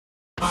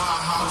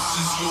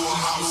is your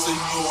house and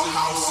your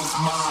house is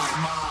mine.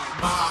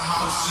 My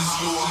house is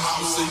your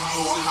house and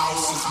your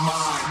house is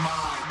mine.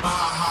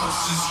 My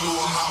house is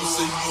your house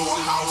and your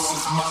house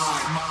is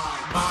mine.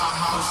 My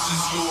house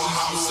is your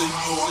house and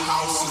your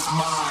house is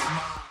mine.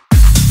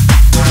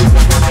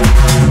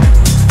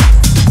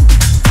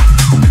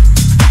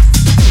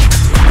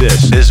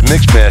 This is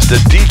Mixmaster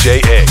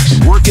DJ X.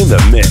 Working the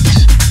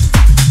mix.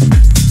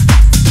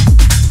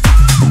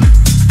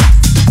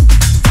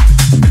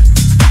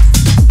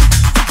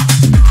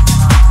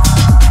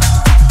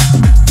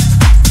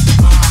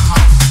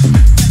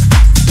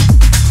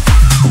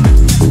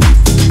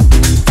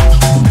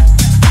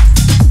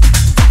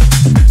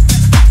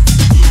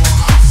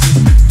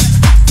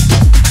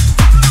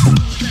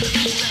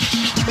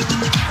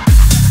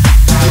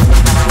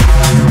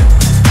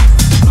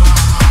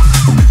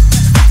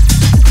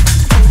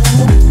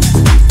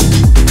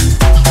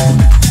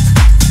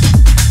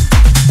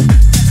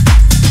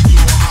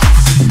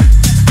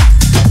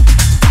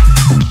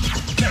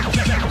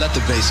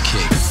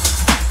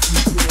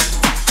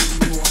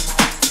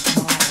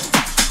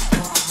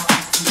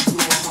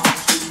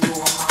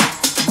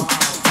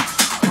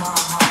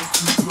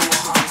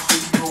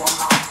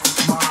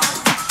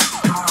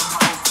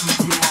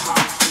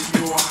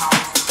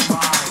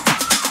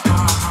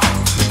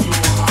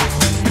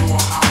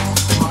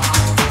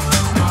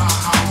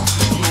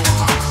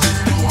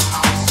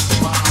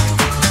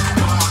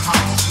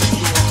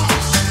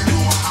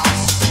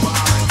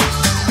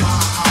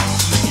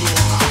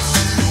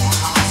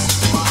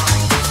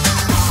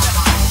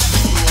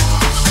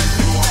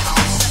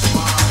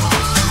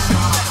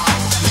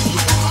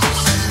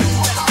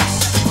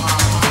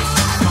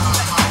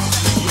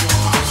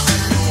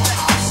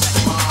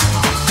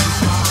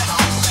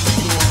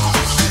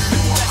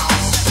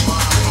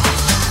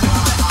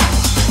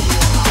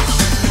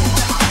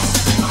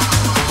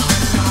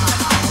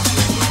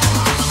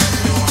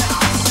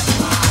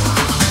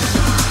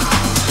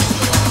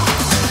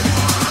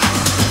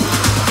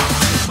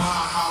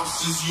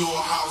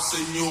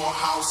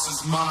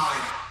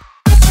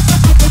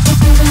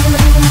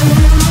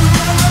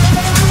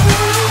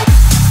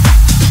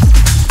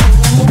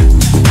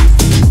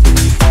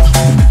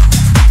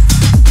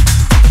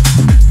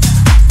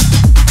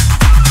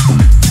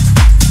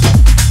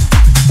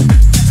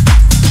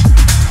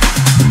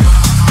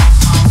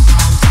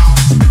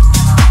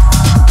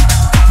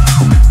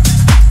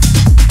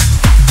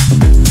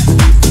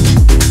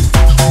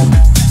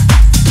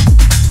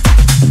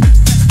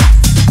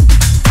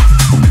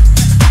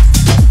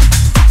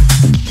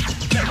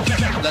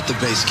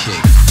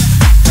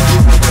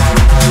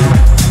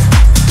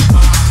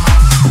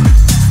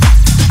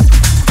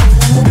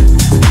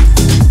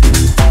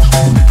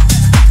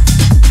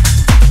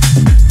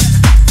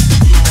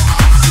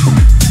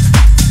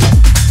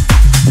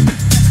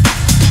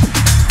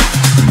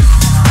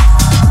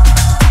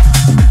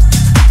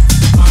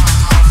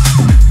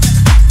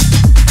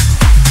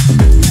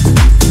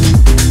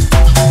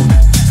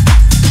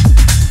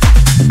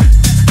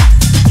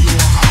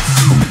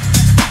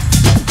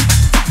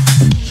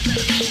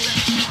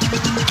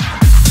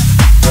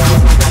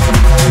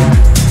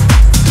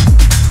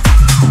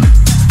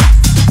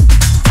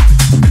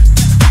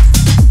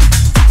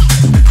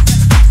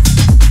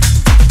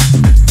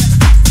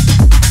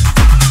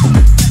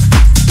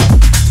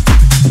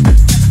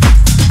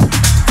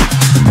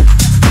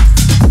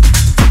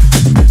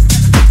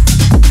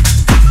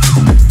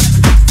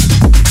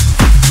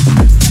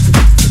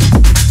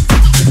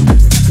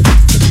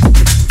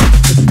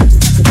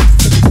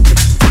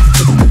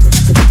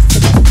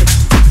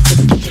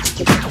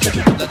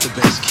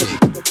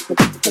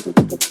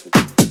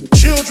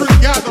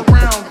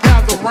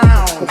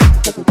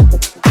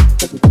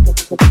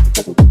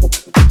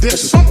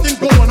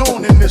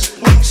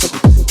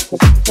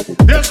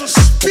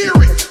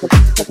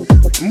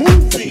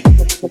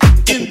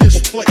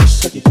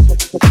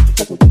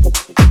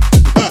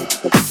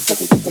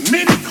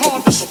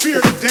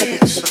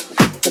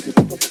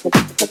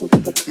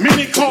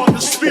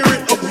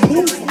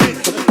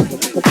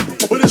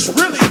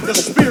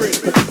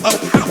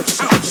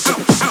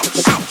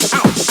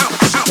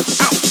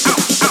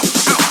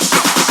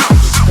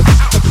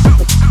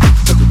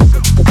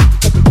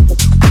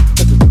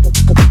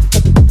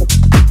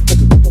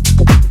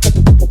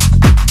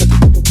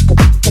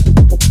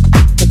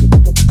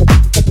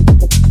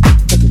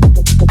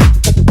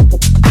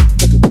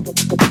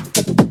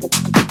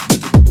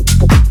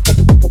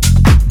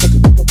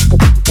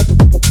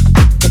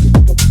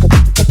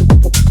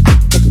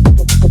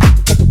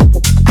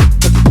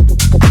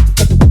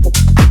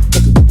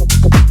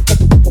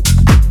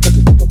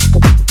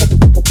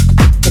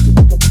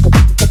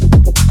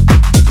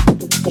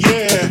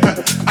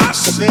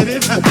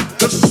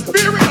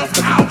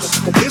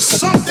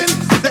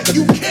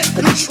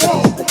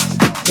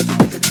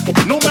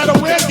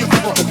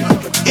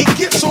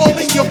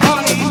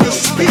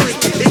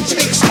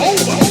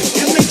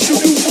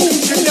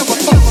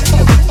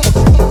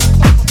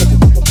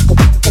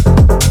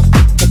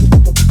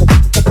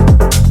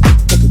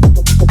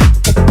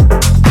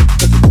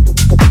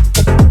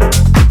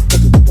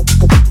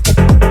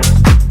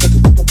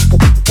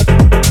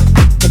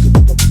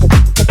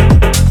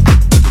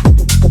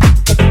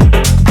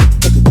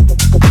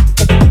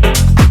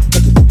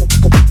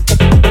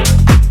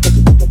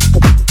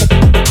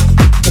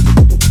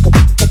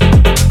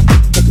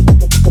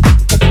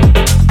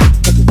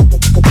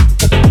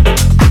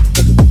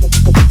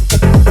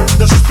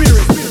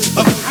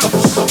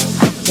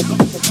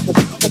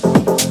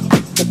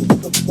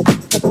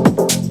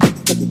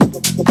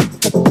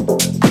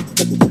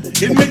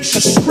 makes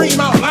you scream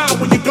out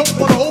loud when you don't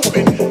want to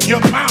open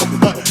your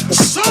mouth.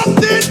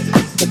 Something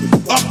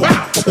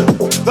about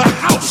the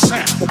house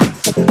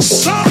sound,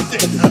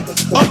 something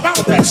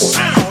about that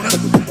sound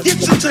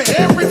gets into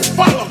every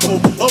follicle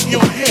of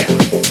your hair.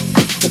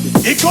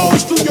 It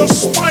goes through your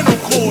spinal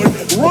cord,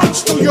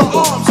 runs through your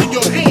arms and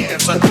your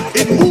hands.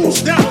 It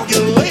moves down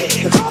your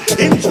legs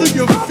into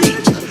your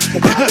feet.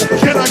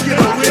 Can I get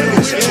a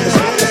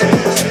witness?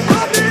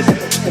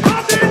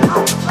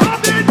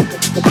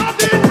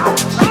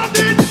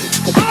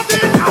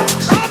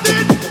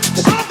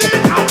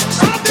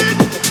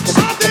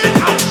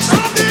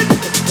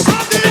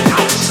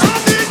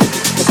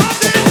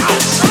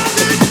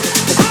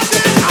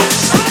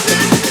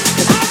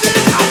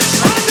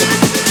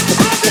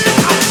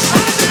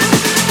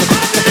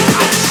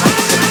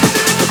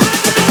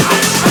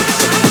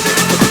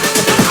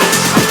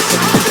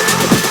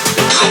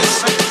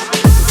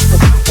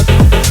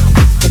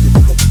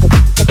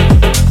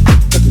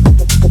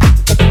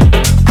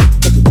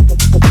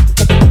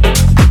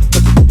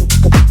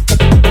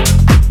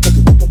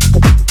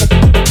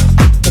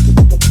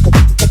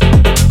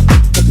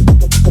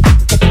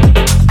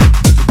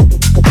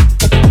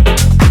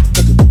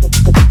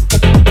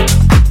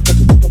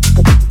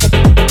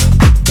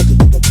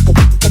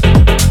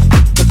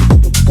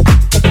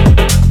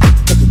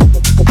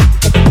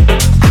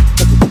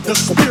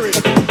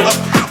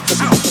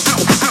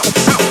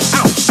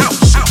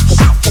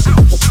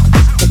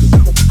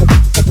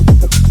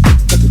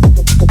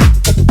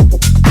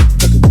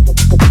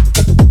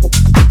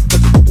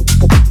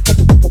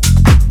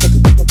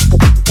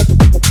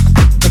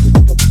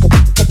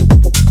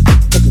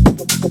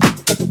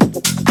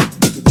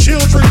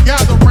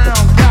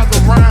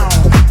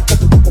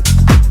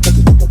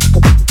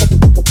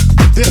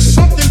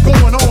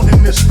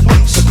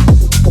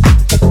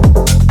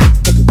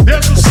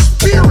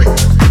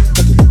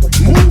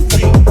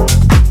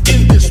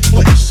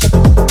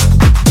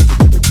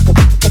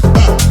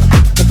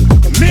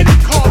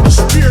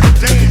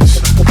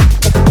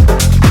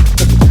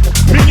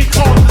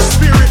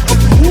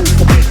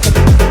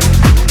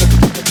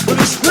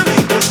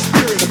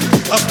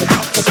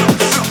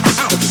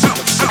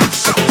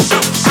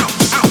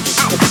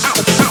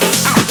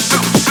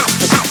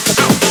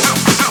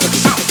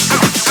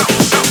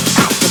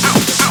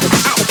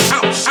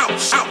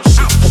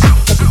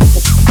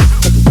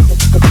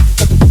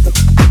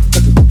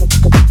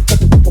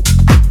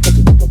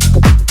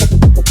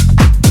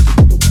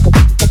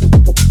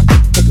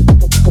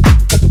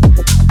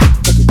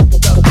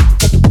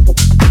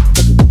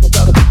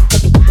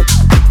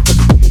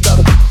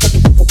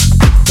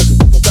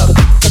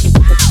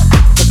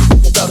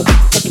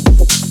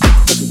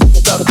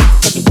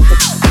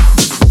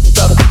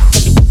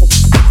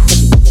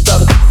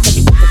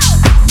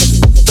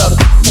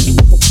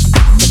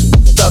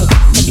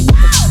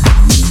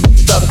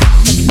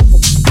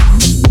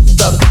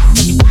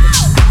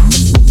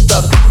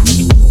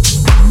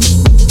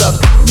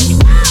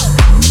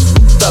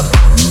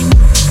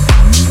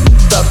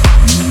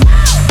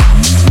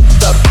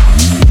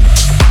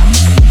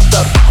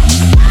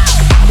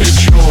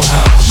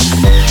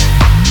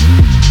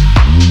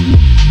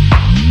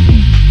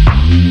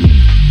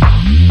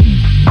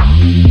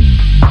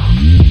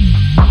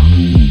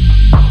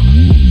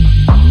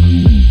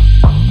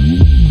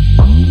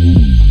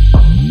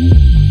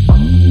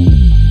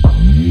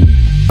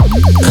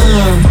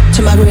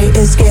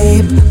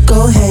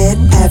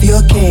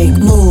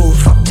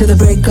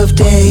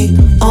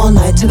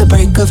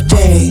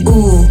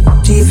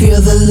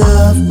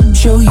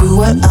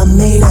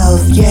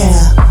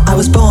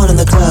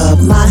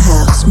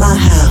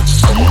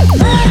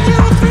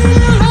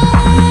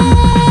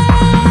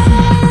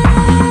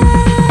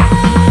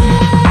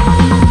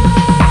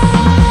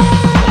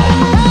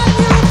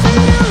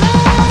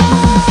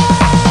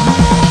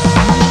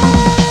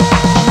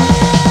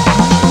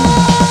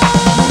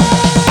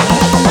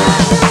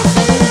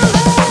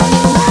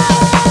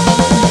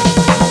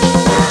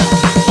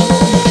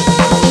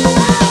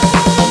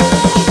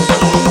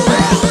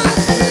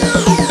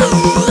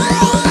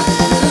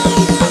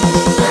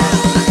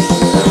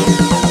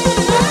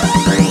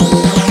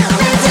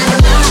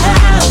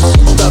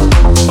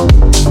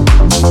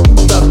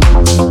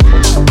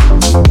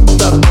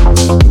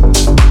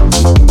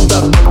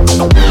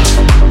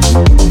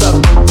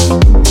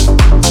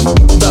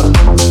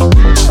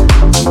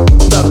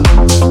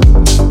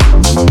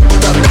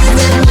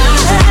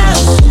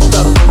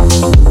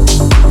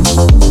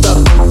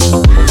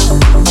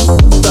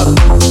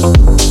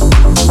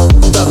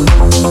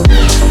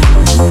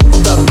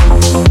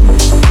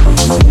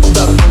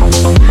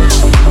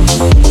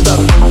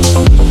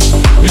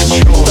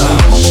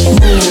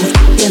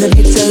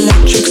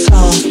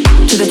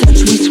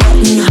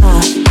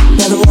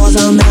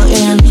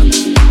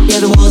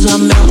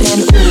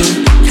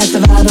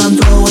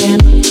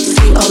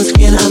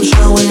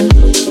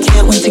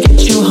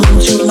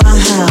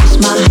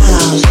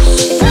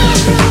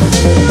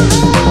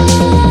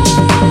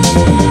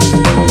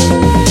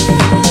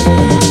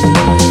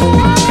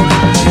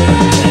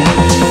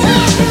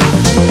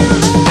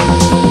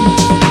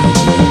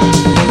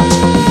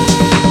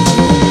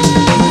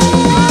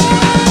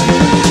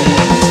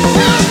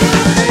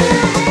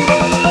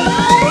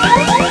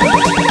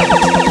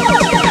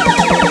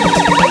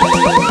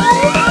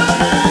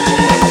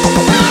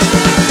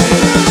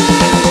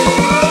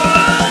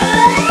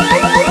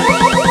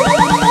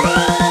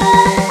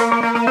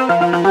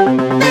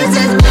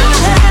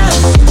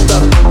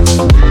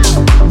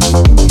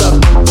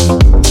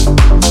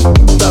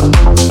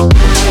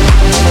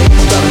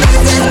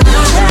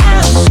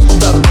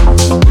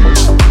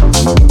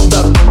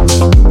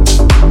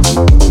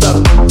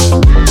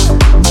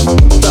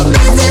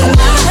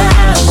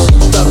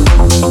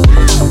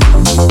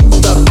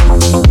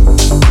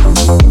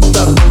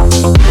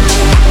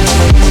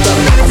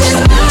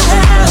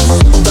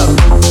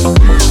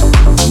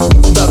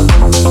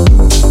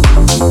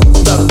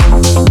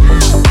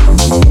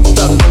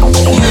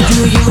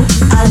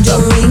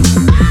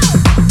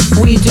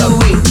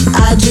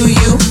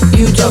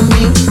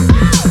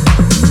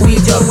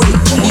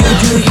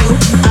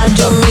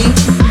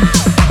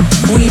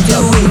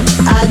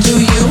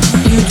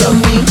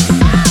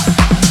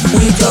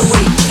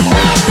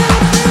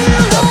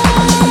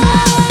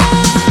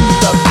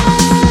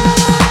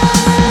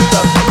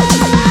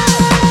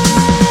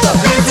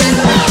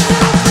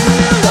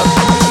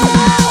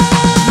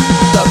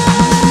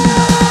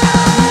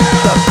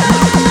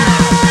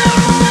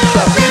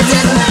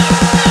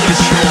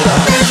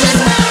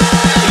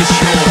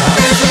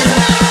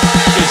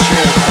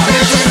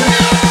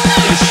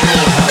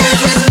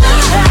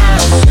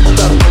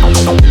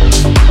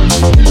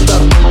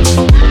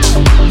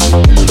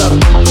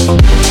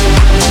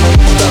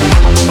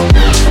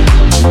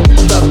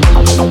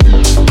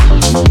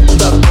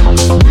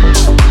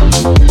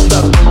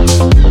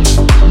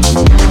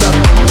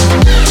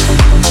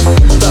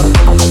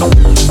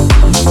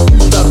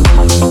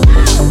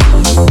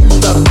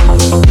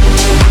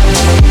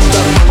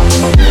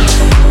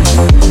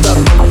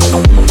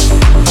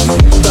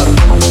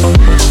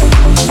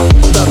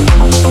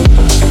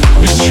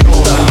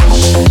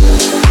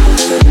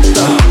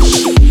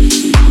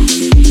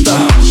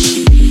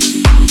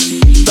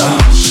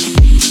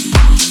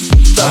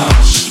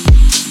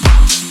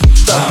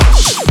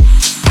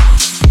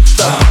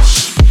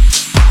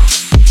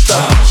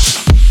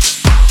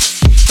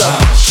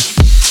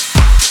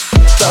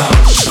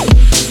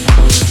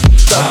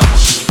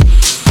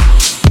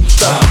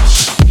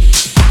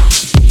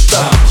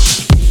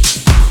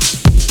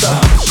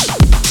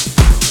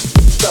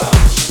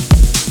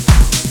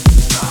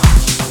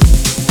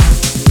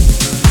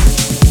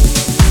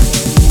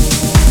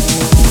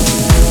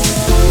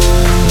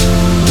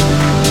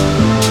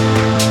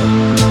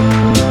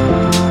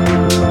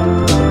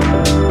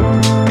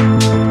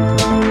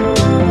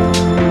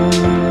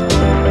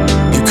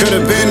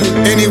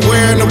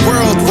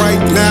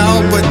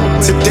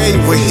 today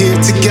we're here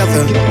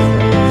together.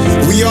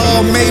 We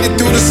all made it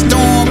through the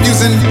storm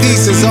using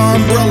peace as our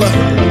umbrella.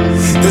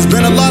 There's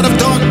been a lot of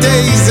dark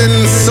days and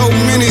so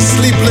many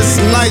sleepless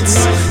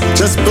nights.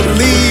 Just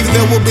believe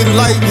there will be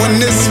light when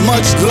this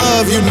much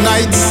love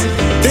unites.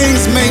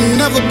 Things may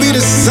never be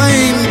the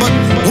same, but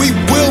we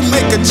will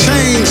make a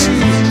change.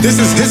 This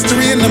is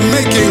history in the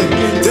making.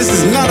 This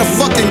is not a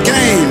fucking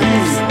game.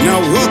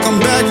 Now welcome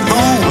back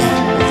home.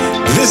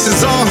 This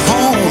is our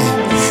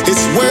home.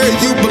 It's where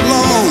you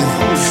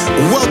belong.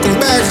 Welcome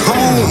back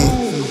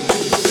home.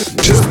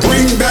 Just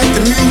bring back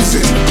the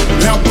music.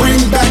 Now bring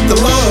back the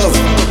love.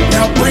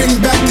 Now bring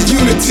back the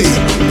unity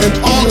and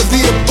all of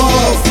the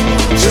above.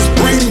 Just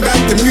bring back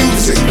the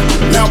music.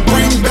 Now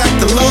bring back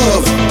the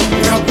love.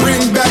 Now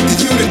bring back the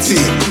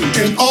unity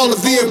and all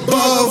of the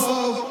above.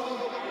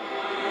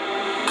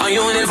 Are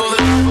you in it for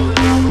the...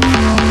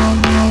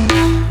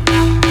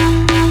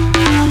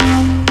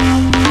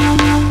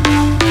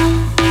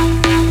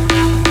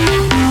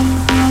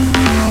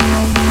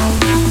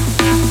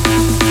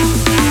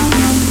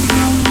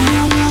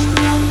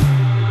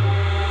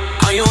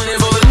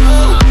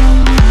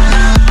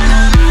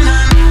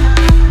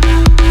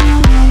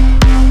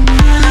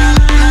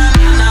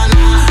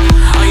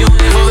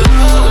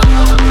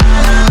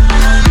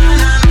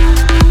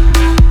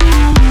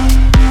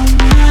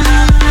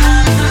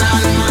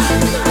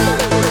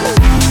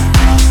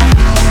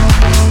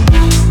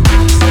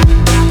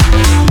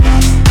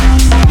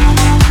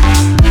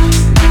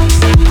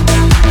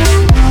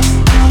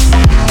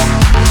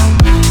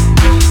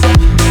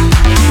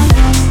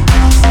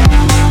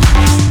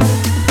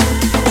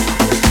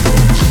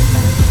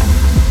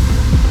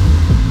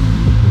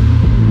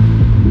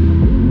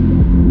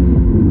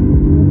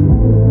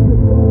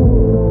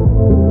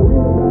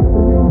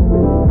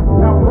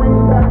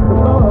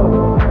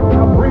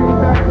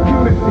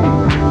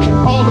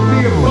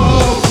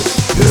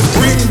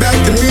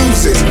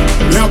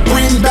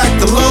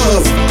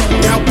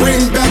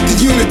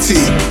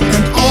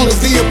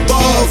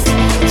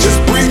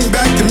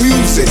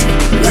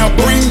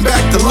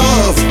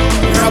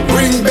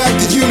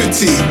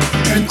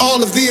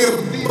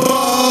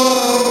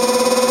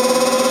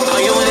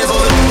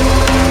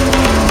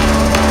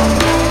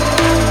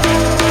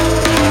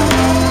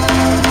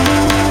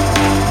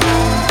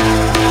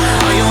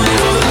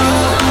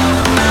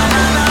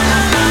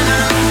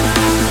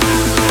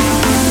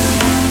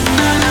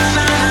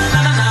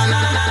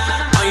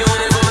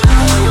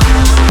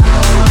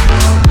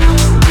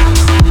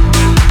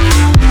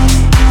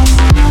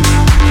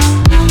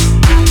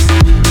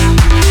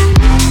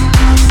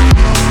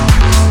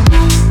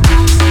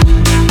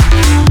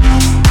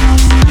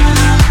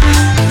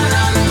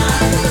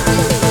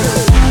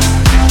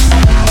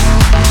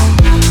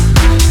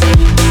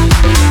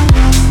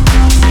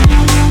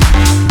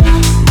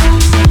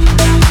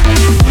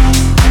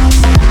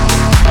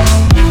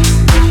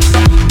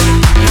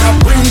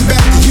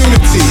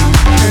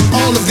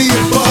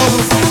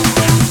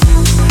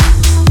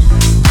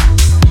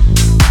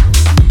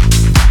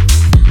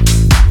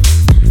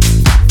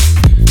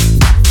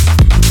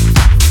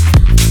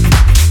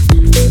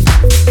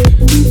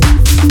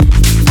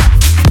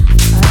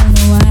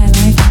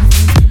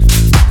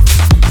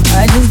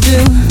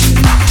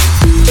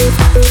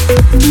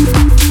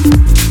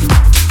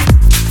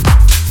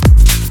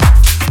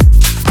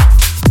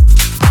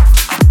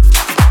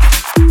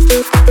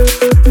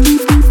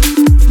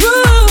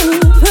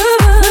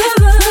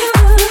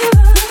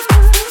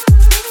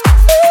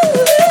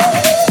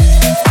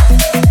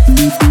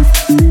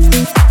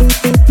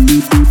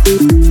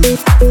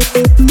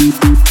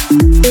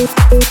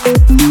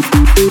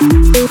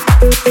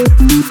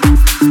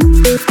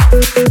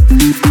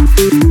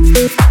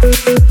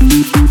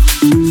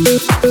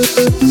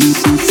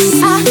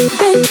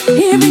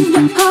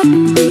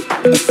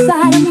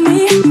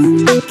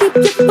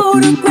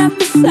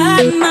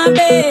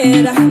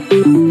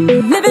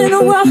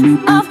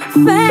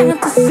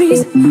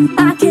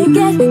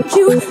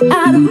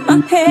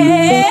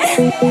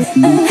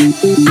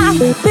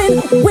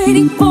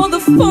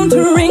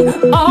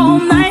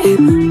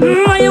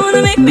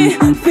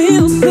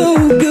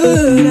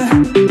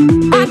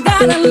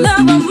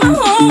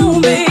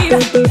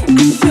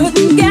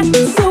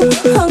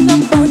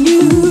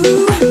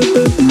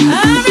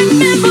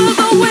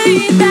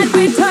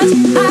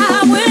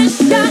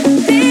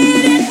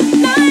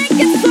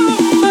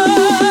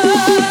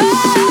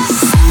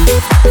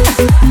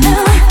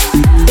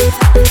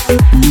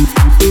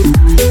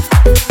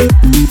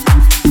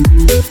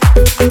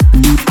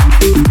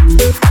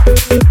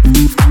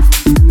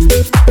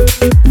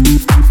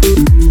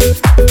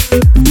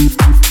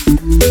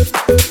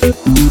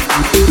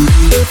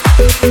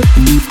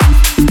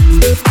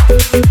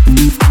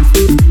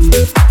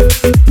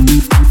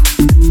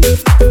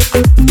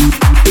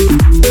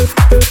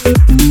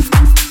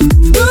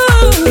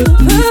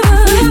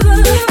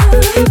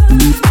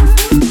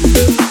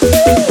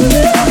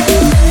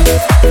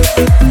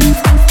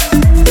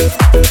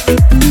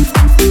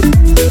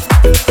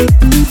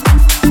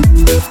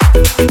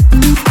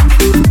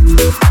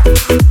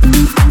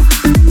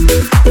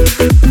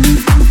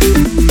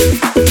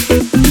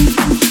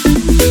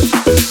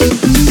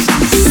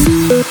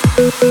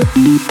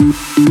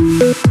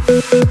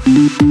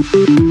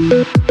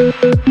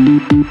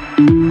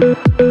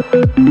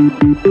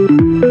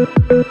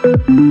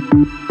 I've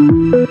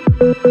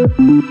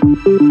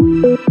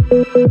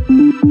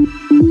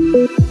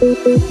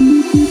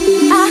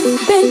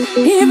been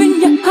hearing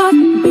your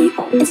heartbeat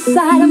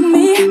inside of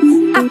me.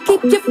 I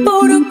keep your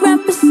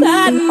photograph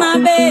beside my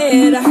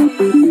bed.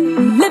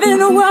 Living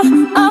in a world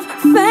of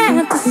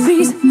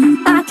fantasies.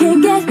 I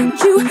can't get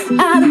you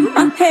out of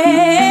my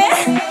head.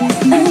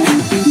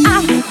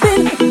 I've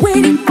been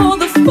waiting for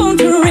the phone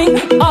to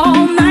ring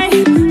all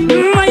night.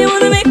 You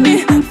wanna make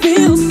me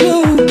feel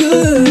so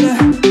good.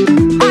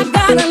 I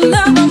got a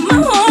love of my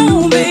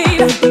own,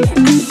 babe.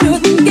 I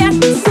shouldn't get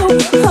so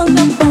hung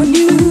up on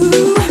you.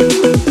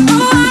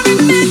 Oh, I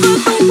remember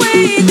the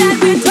way that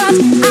we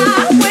touched.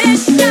 I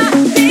wish I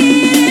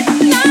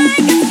didn't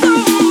like it so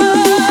I don't know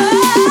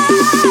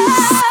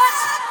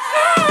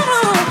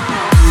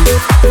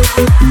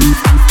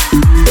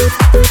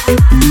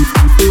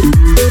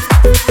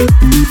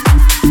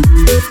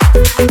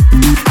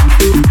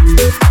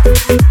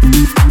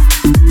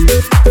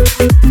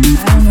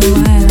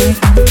why I like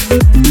it.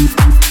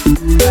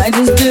 I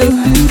just do.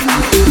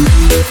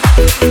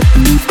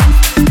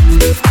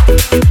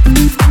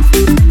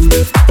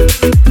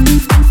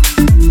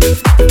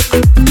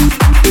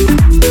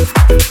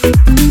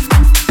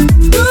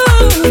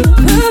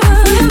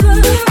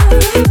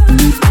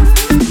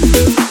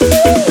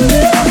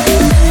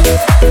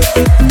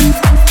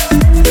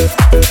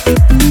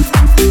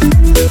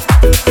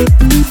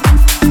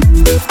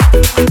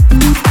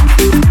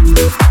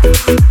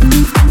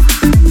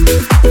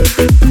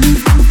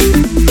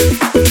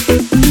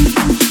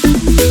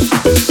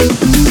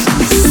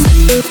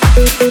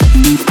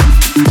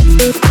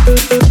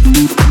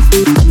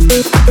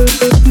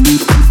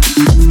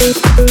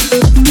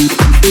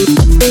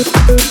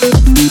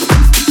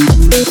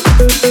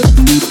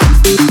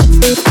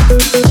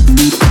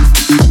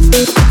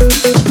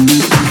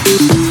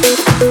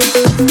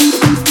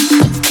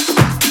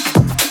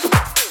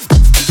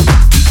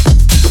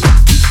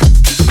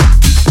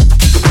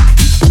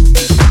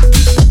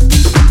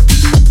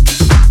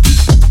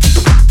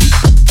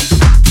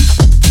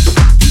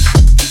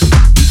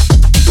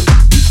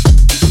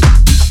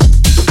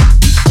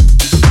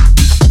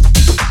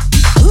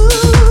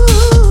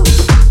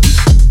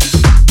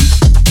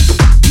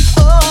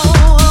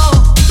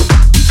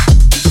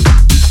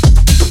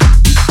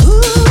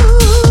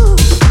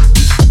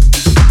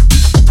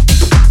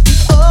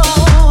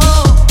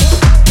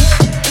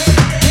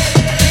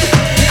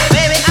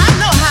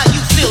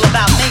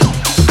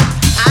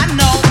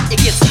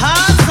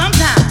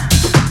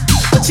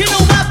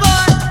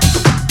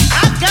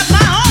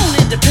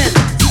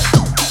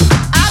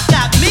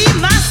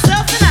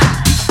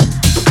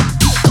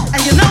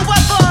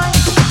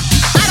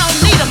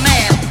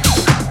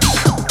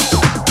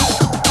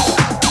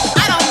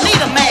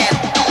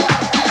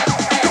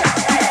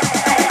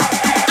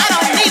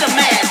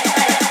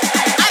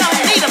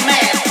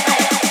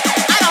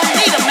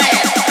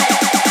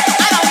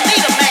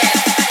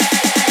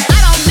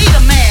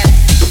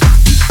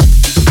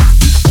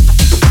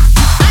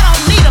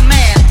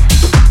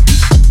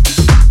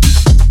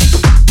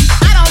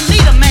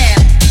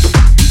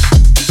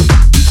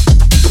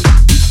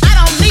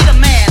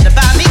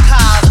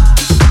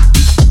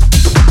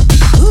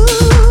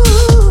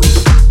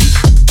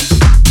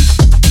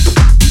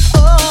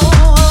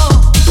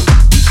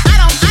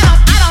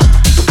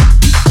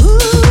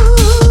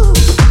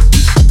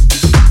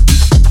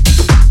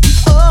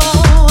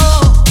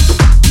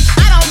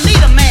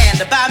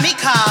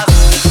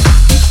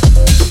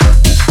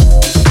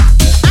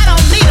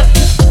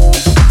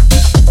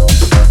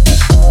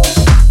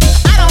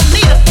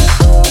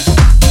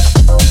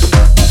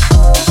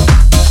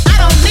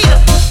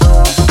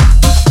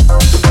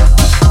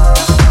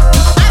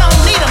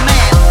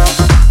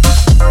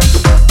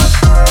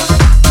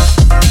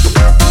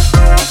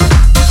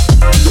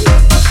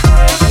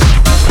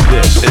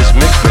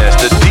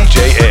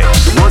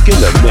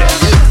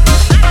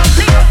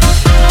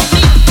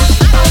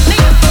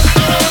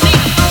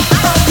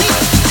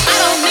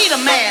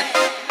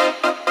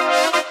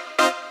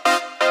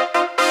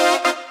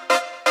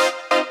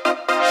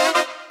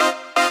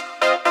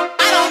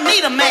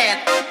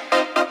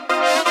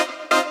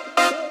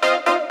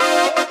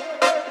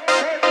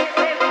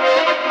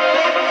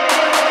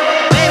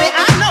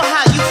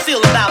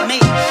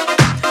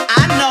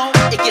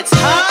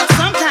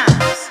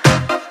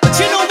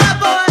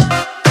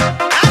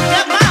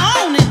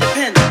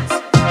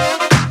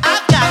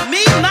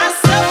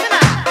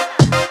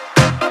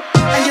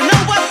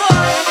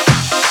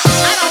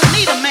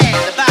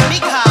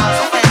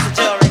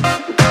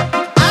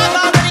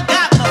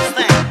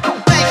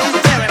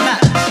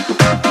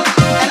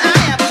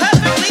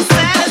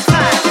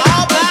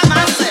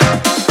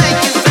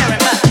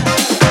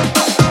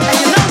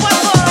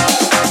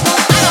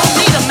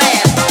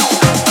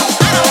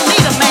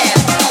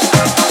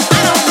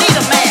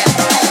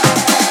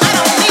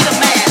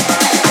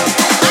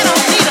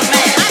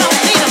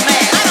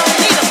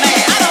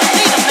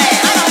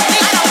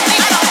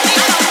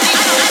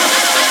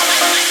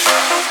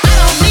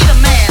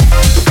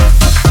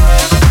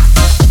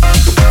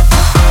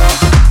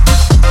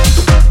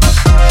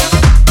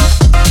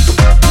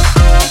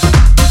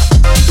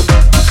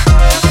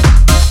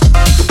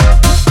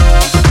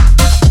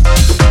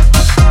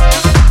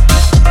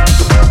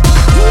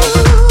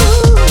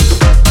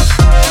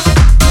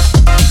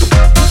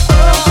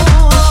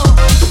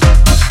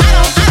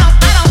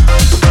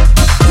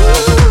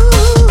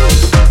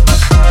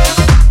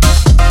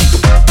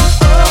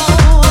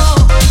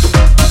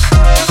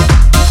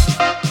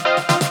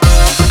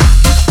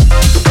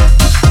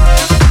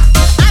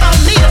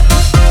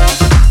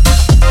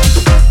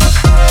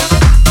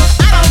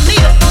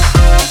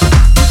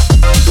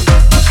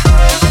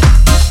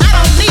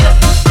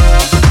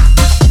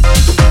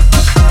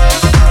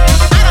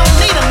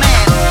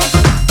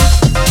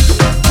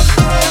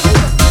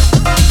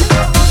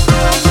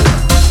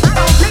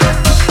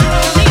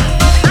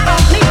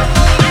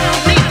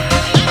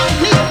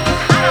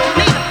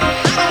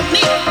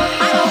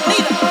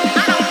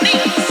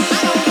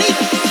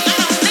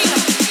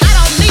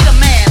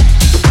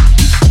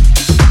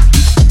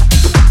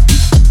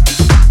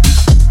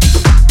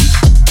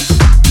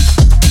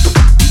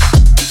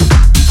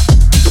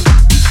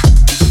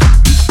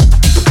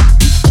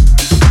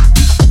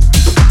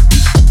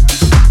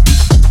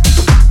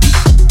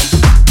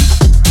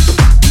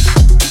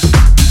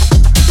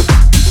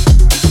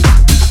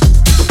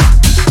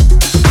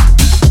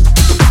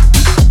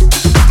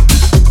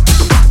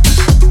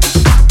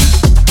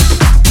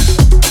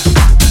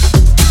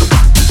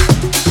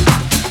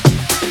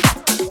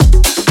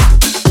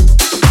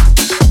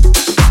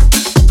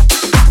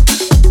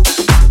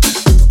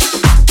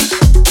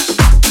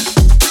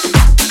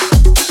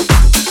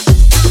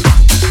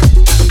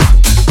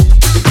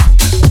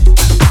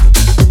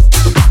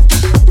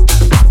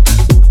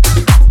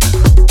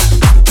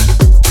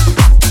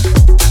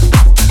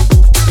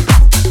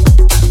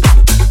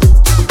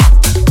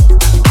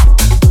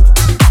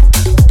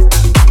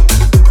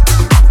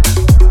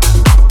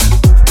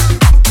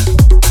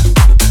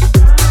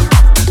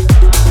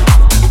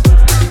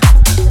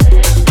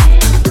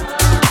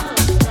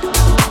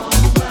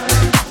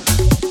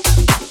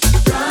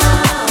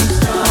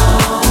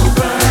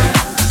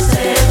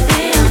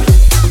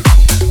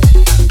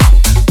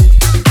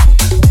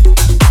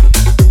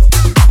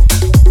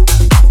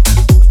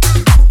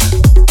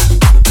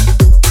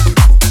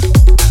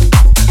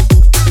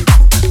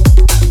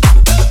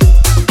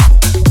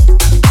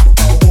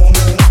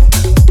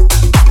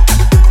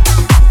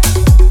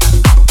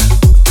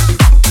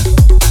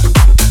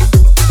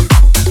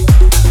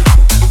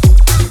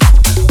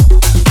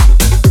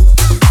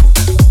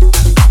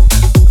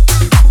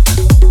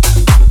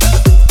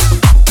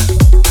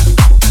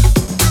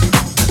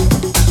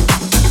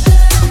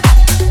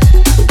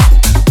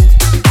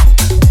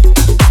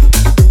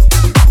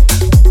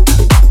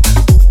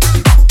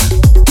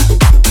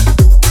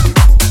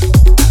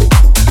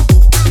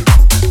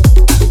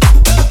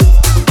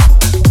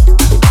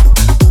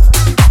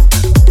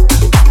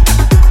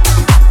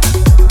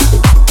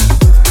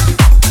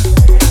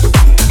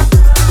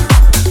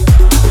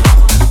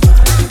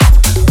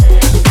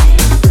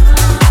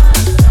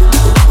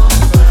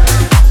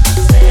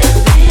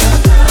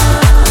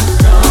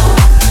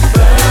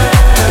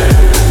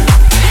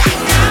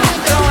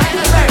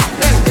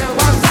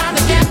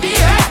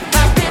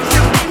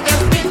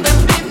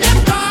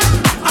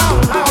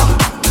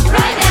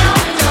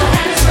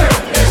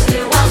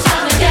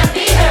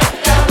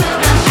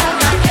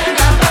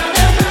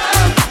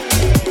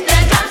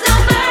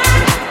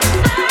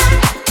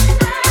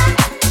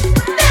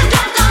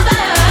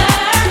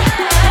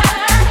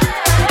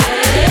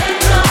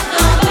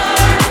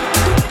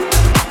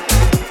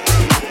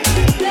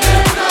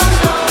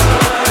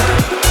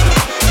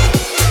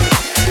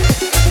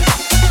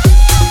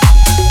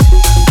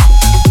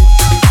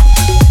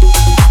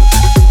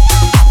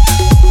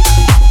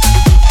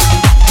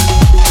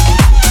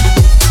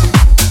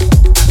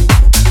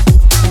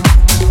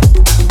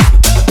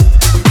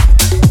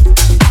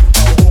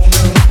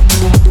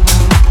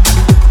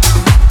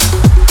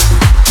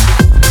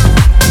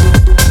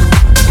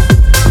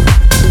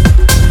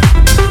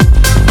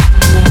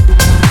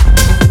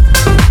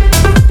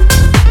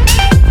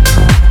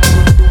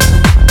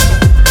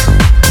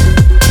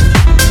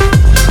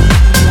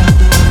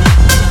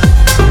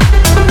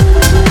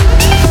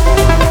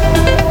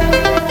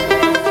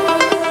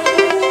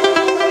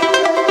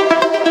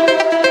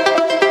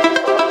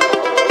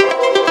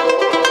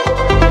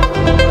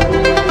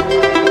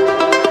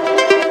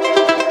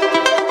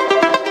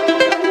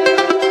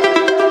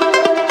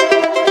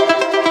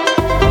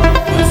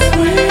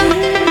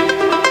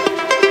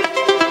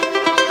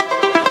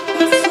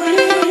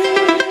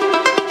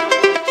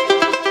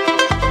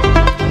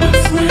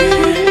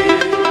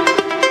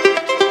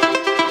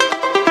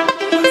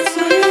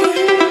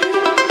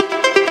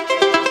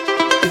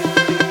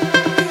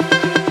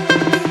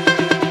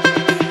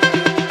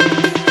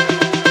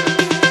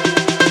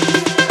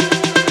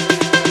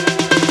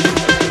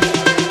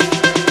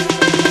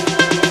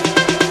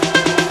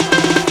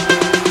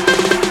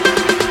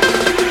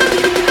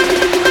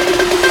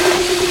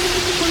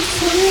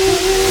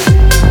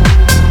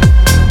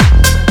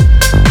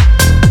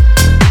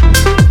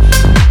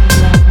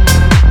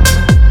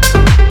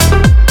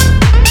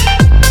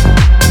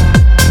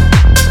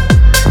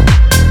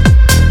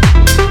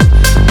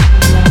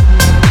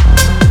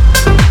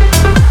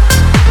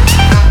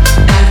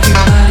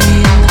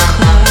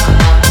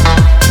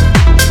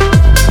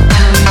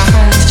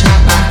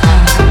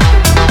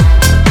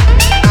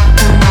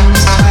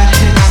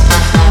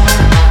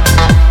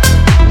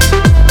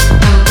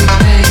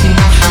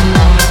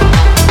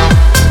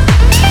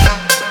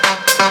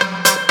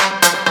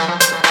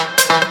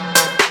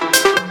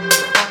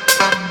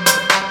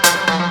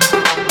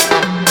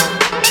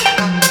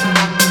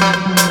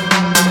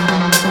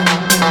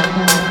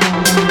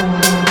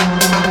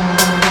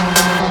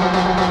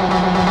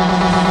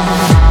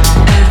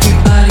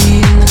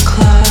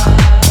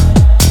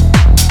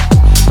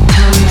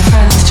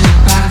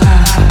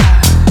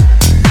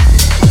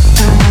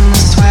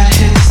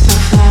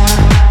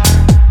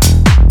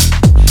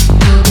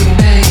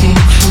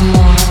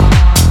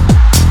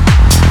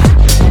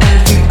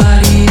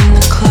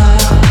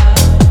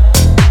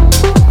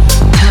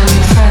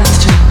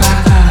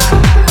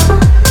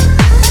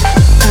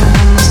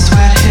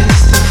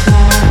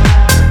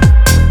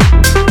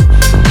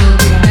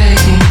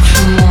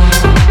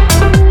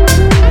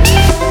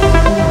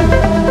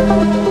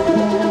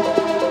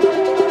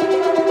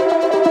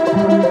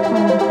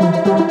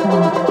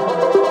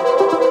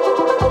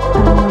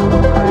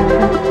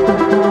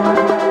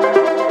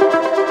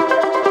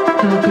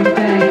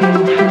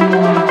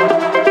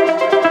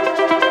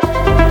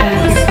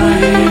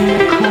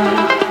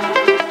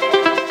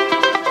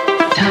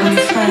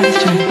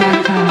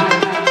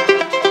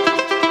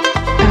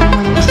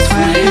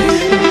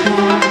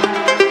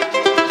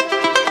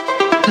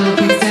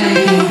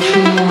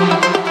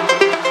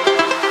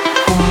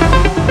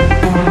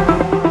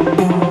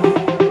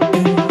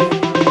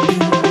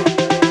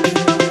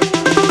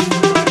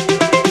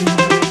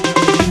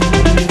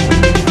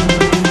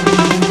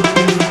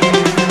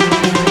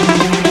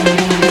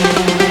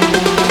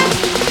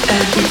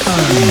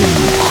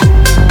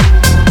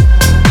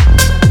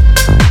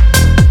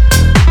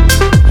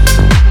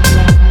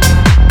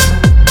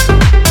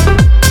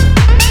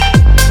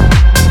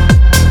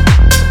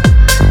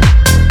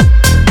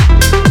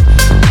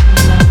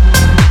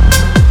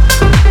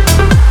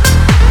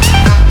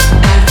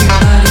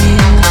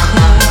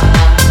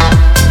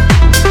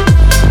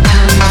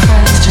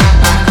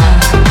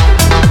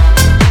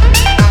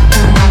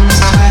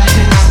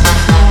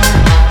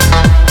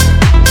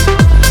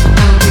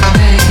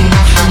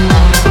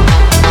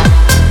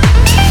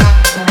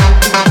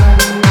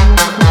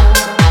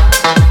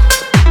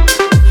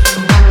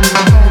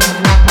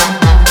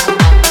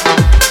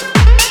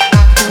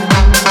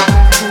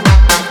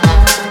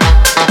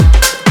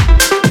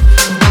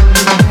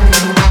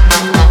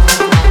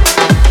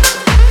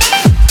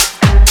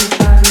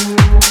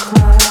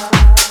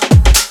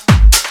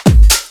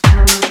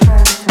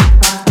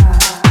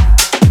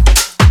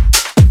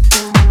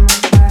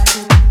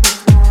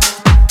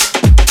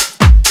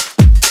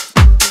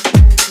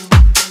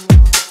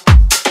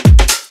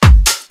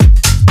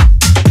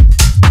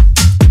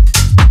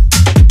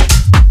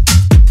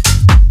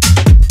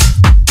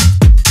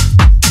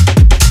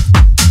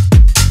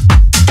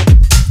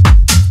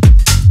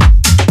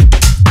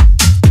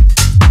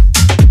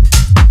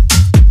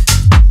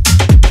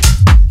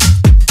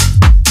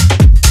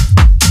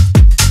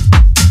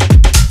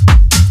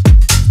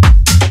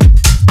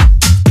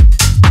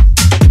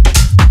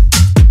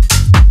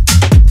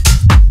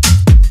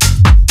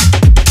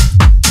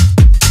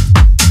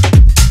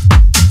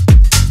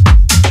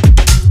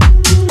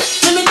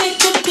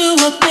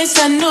 place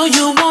I know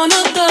you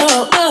wanna go.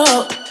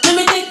 Let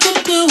me take you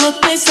to a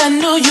place I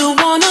know you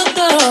wanna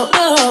go.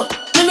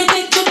 Let me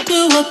take you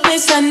to a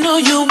place I know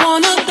you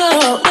wanna go.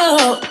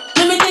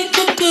 Let me take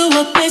you to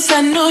a place I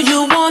know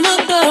you wanna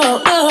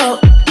go.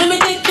 Let me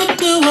take you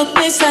to a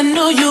place I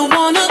know you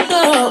wanna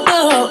go.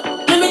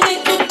 Let me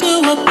take you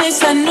to a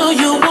place I know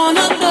you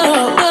wanna go.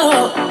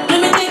 Let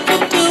me take you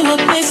to a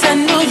place I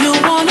know you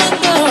wanna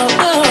go.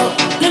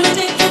 Let me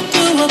take you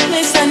to a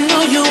place I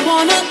know you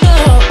wanna go.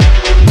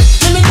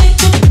 Let me take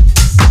you.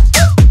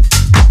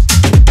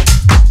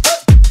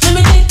 Let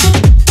me take you.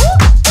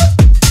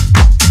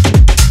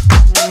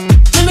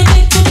 Let me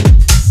take you.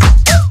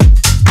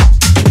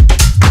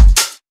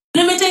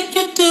 Let me take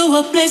you to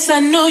a place I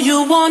know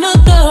you wanna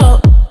go.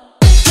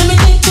 Let me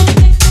take you. Let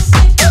me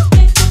take you.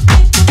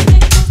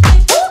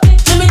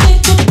 Let me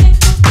take you.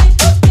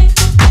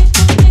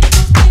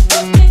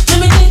 Let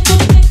me take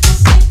you.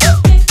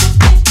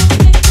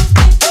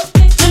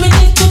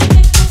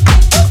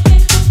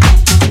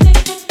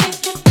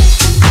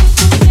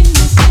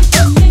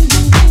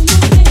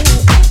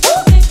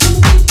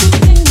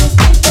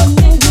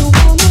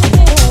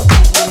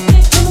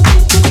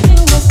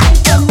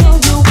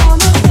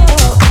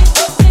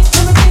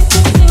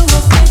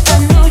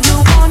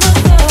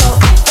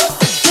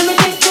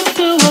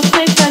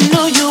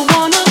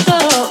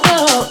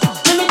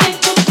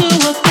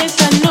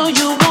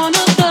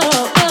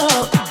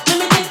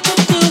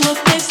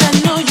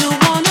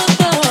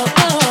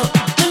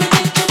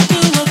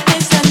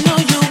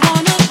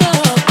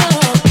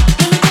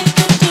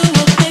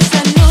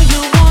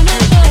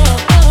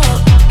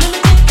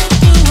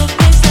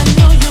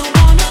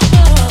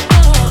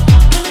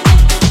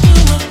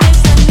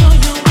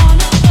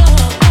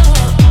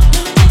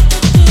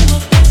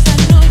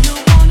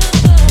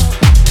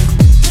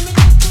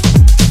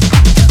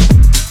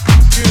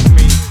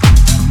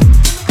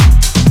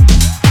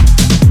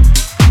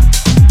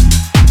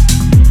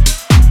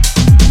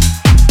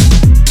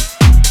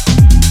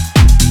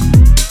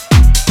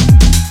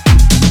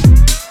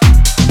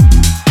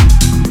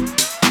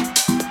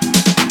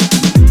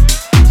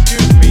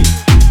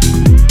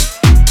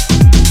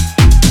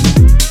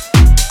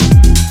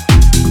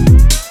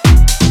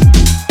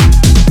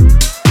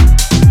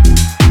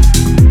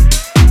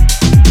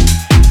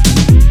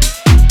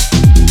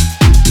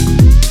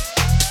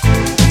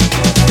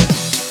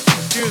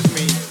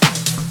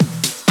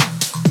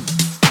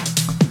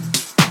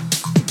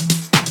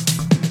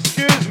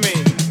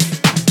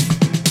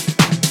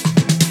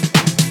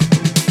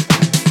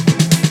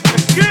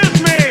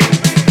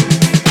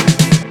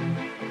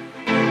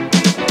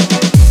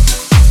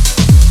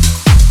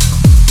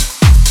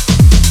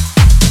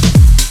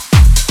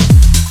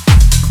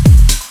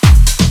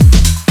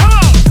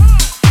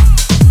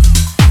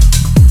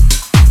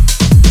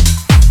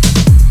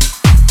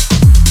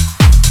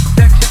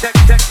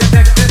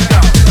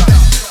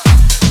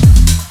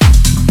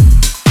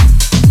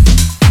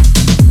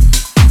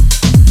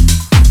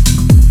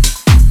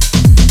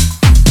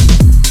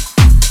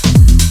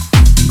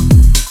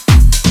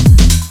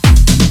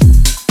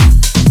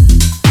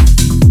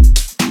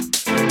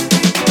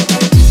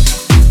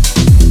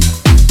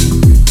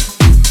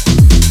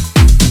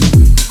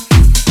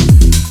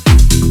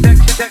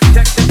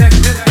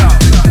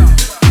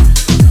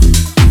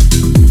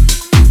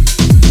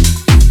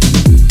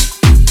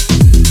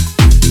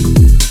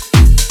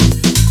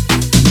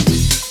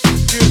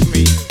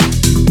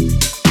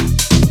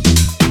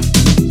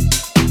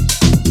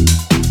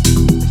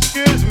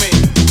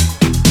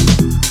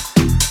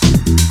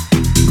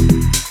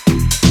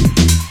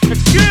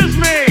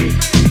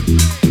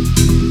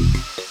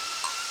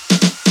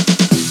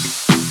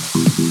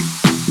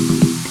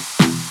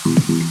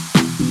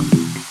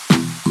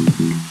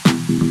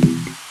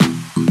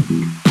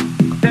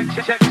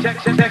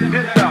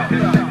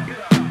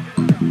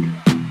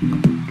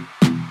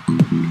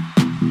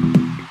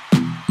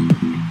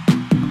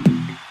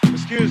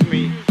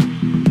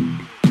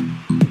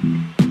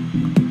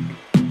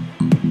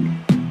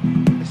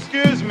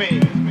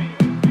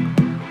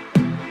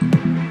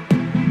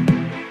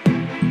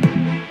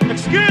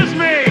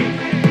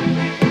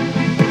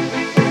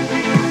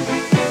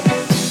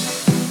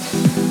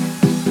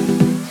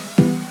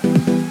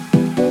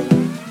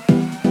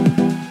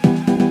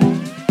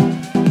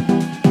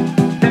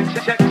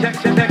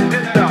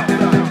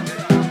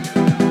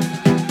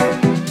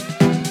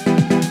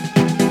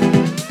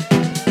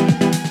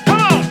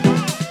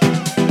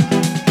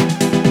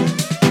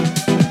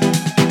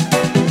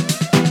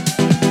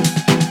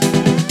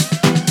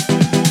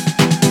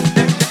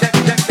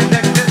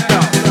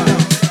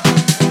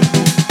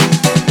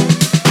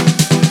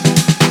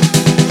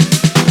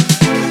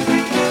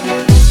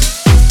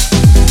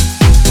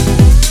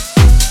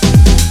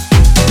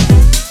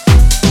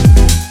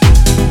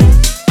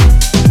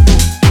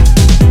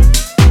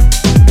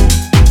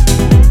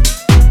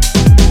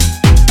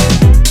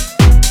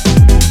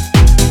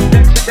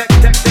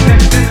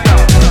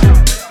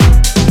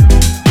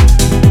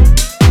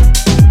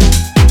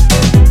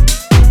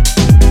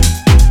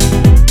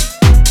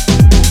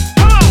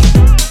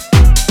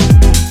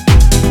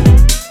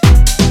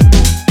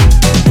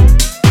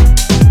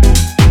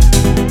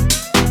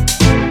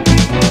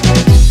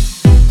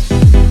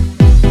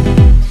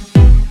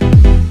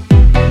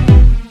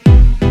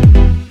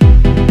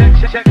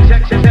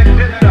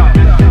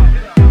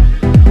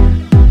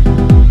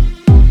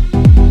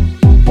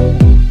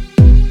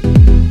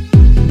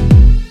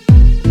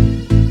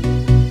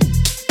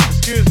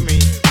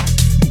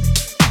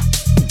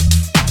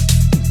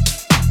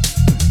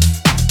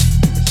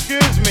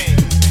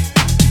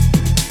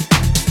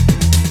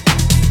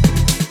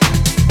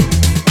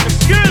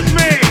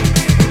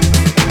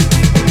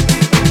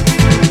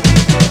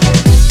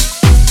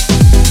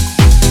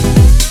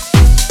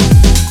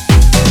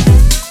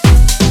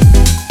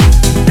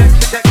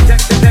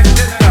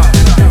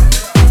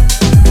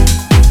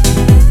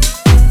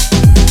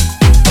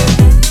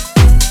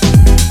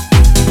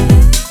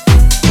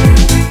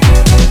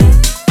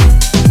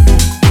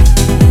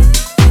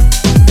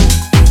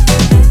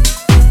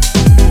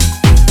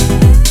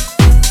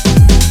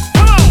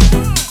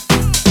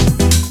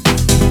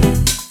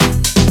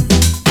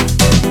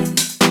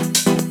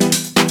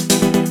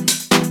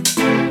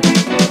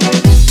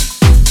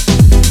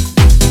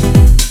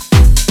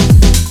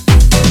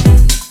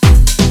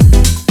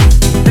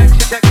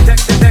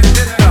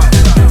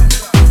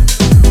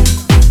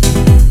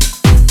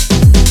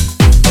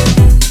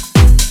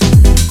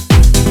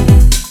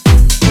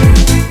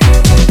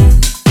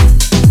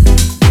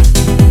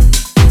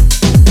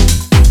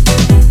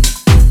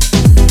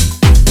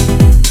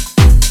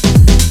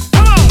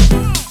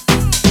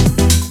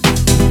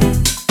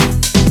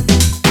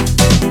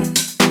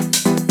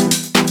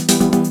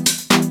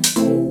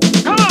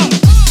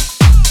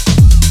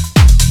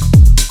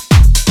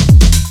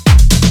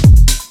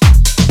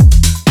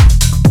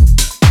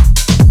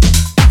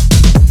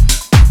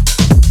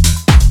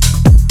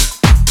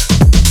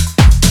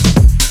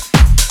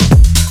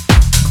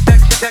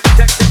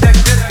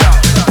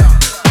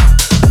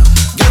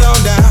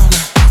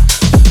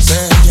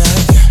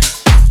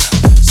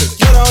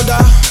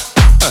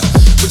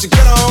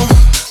 on.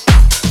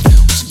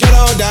 What you get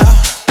on down.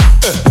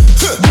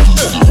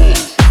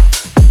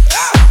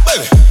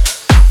 Baby.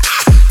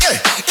 Yeah.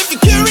 If you're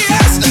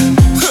curious,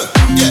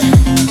 yeah.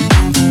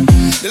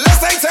 Then let's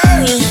take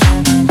turns.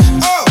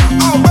 Oh,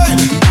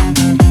 baby.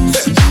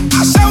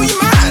 I'll show you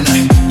mine.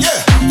 Yeah,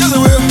 yes I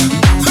will.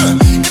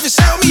 If you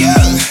show me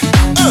yours.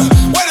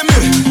 Wait a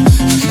minute.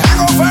 I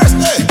go first.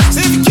 Hey.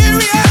 See if you're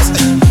curious.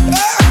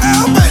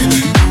 Oh, baby.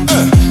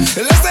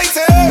 Let's take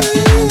turns.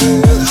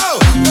 Oh,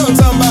 you know what I'm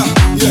talking about.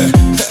 Yeah.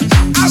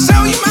 I'll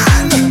show you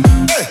mine.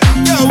 Hey,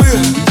 yeah, I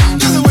will.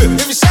 Yes I will.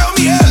 If you show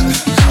me up.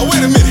 Oh,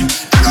 wait a minute.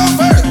 I go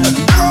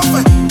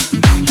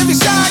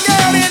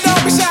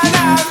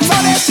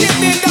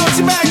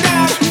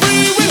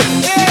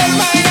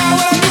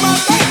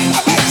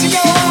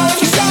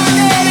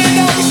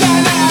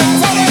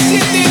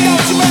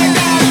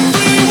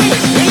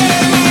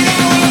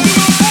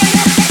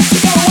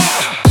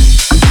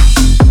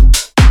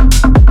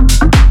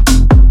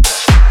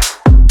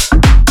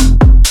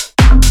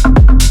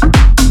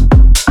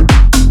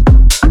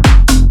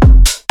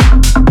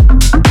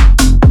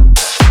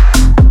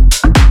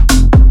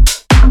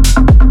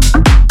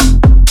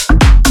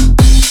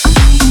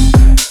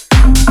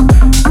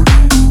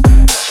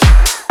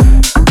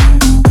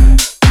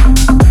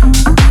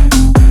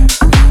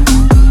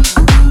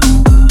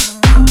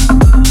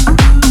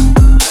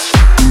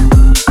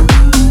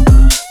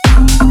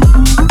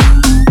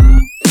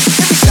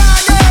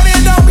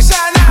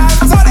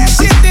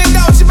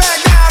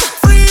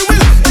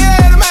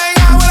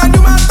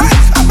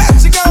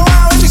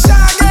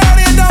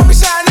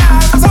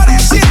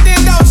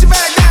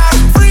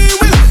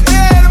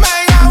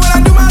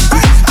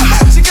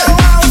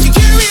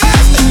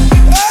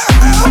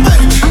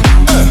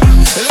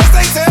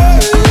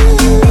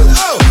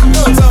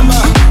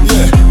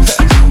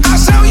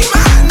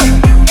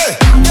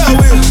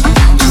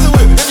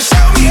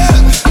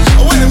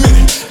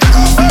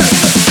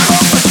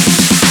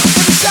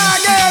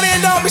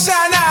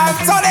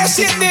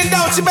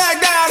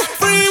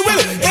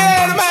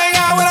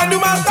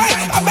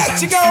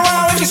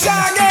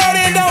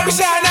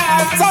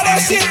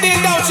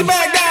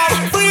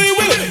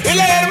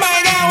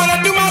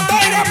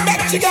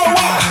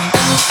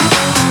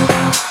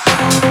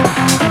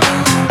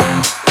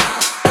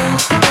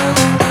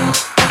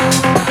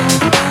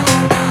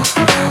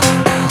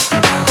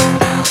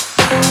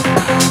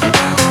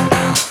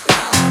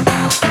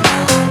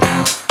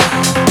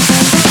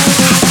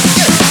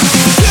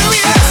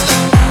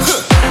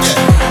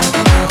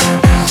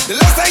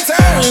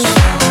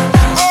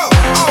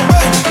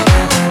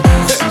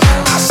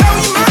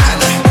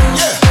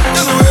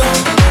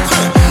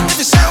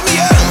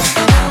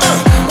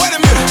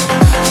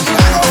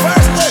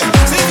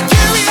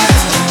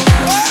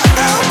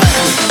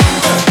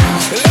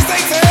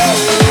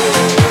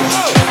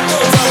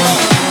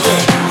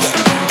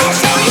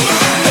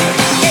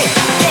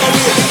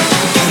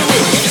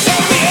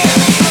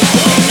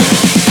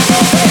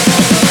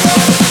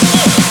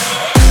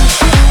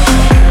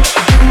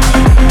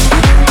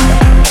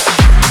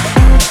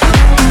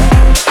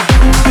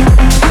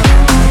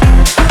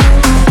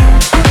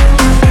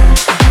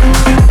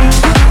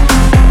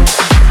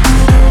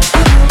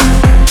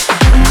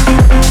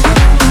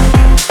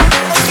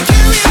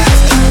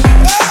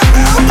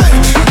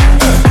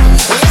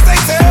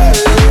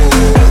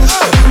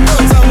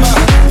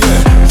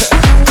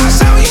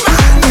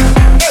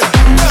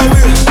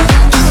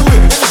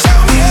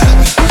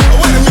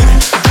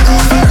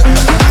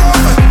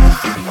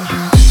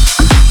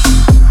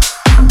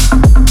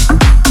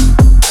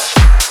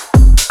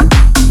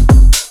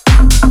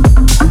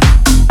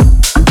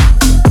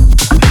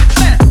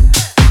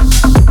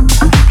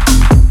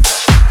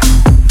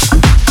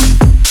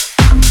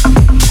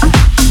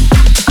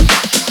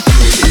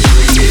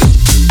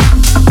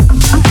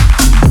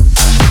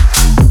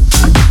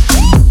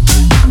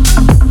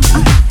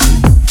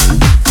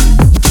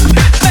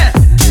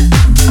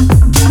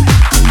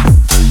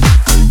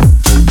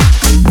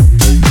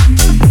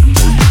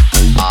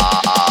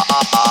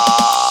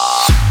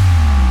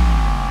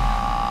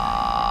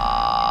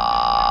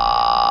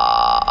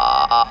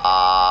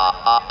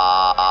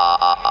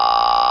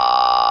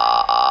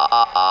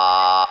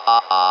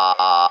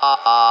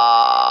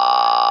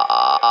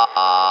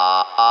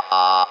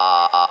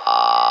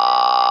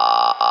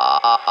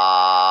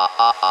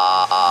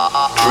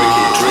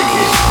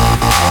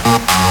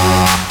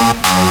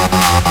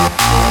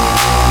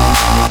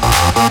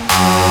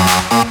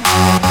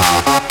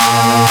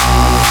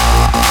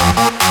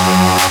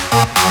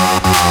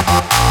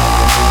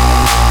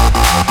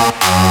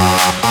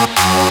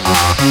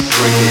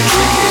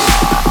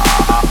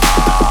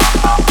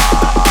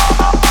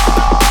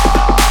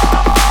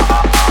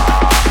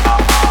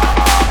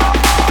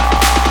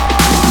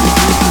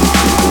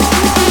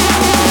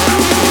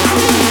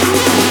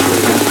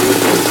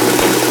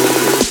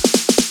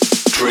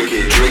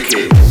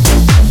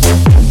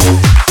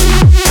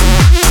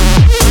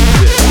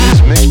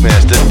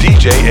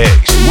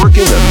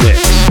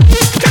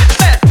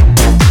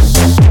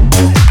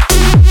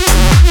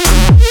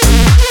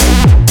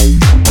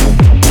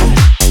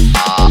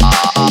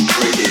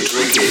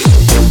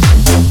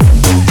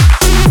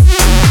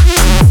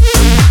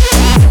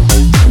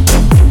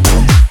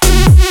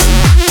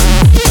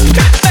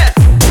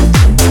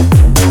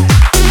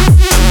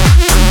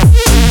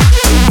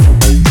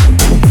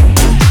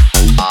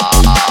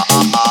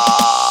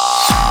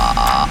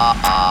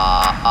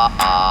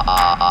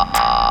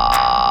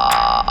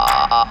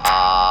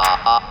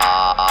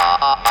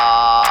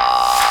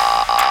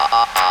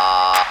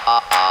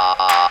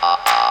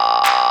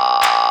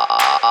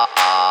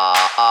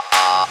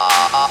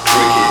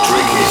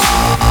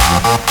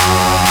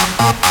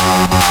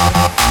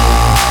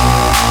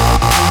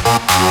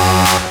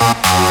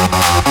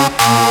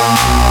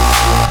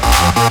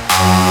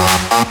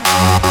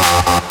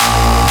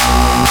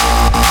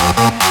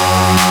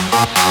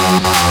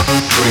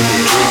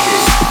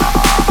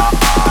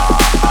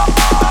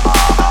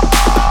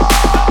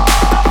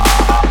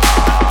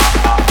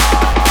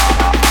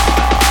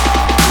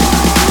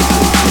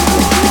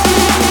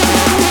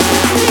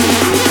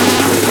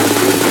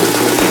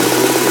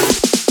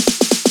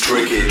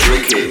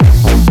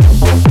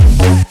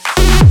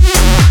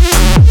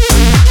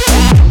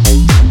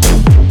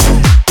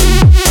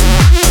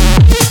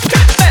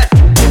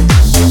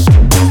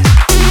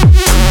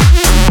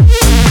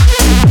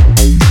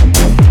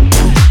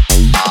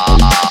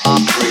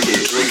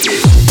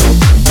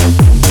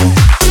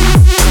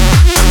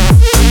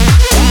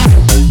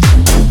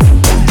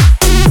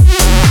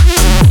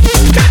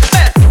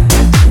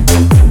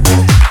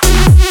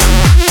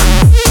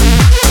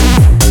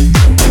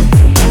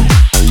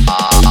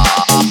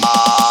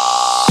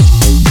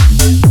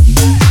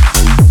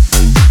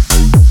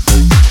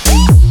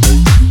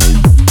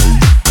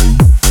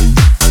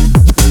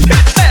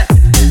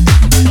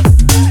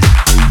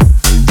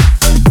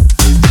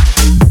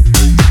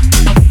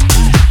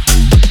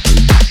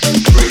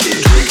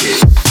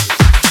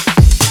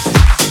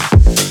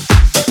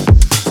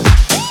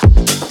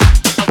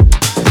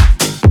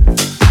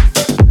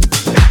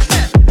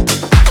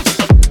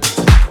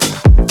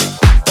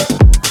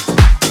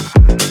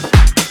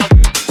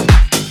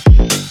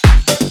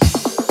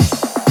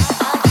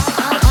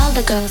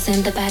girls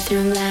in the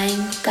bathroom line.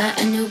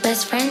 Got a new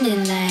best friend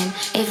in line.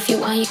 If you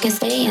want, you can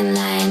stay in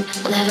line.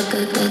 We'll have a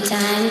good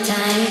time.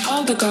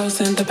 All the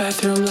girls in the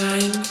bathroom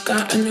line.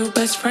 Got a new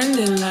best friend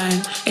in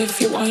line. If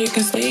you want, you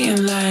can stay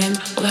in line.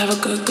 We'll have a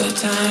good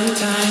time.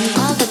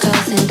 All the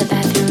girls in the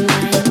bathroom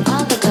line.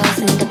 All the girls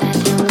in the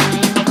bathroom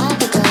line. All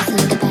the girls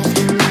in the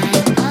bathroom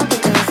line. All the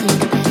girls in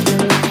the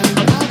bathroom line.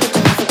 All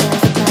the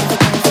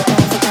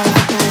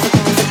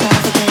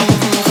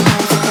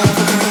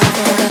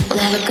girls.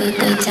 We'll have a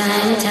good time.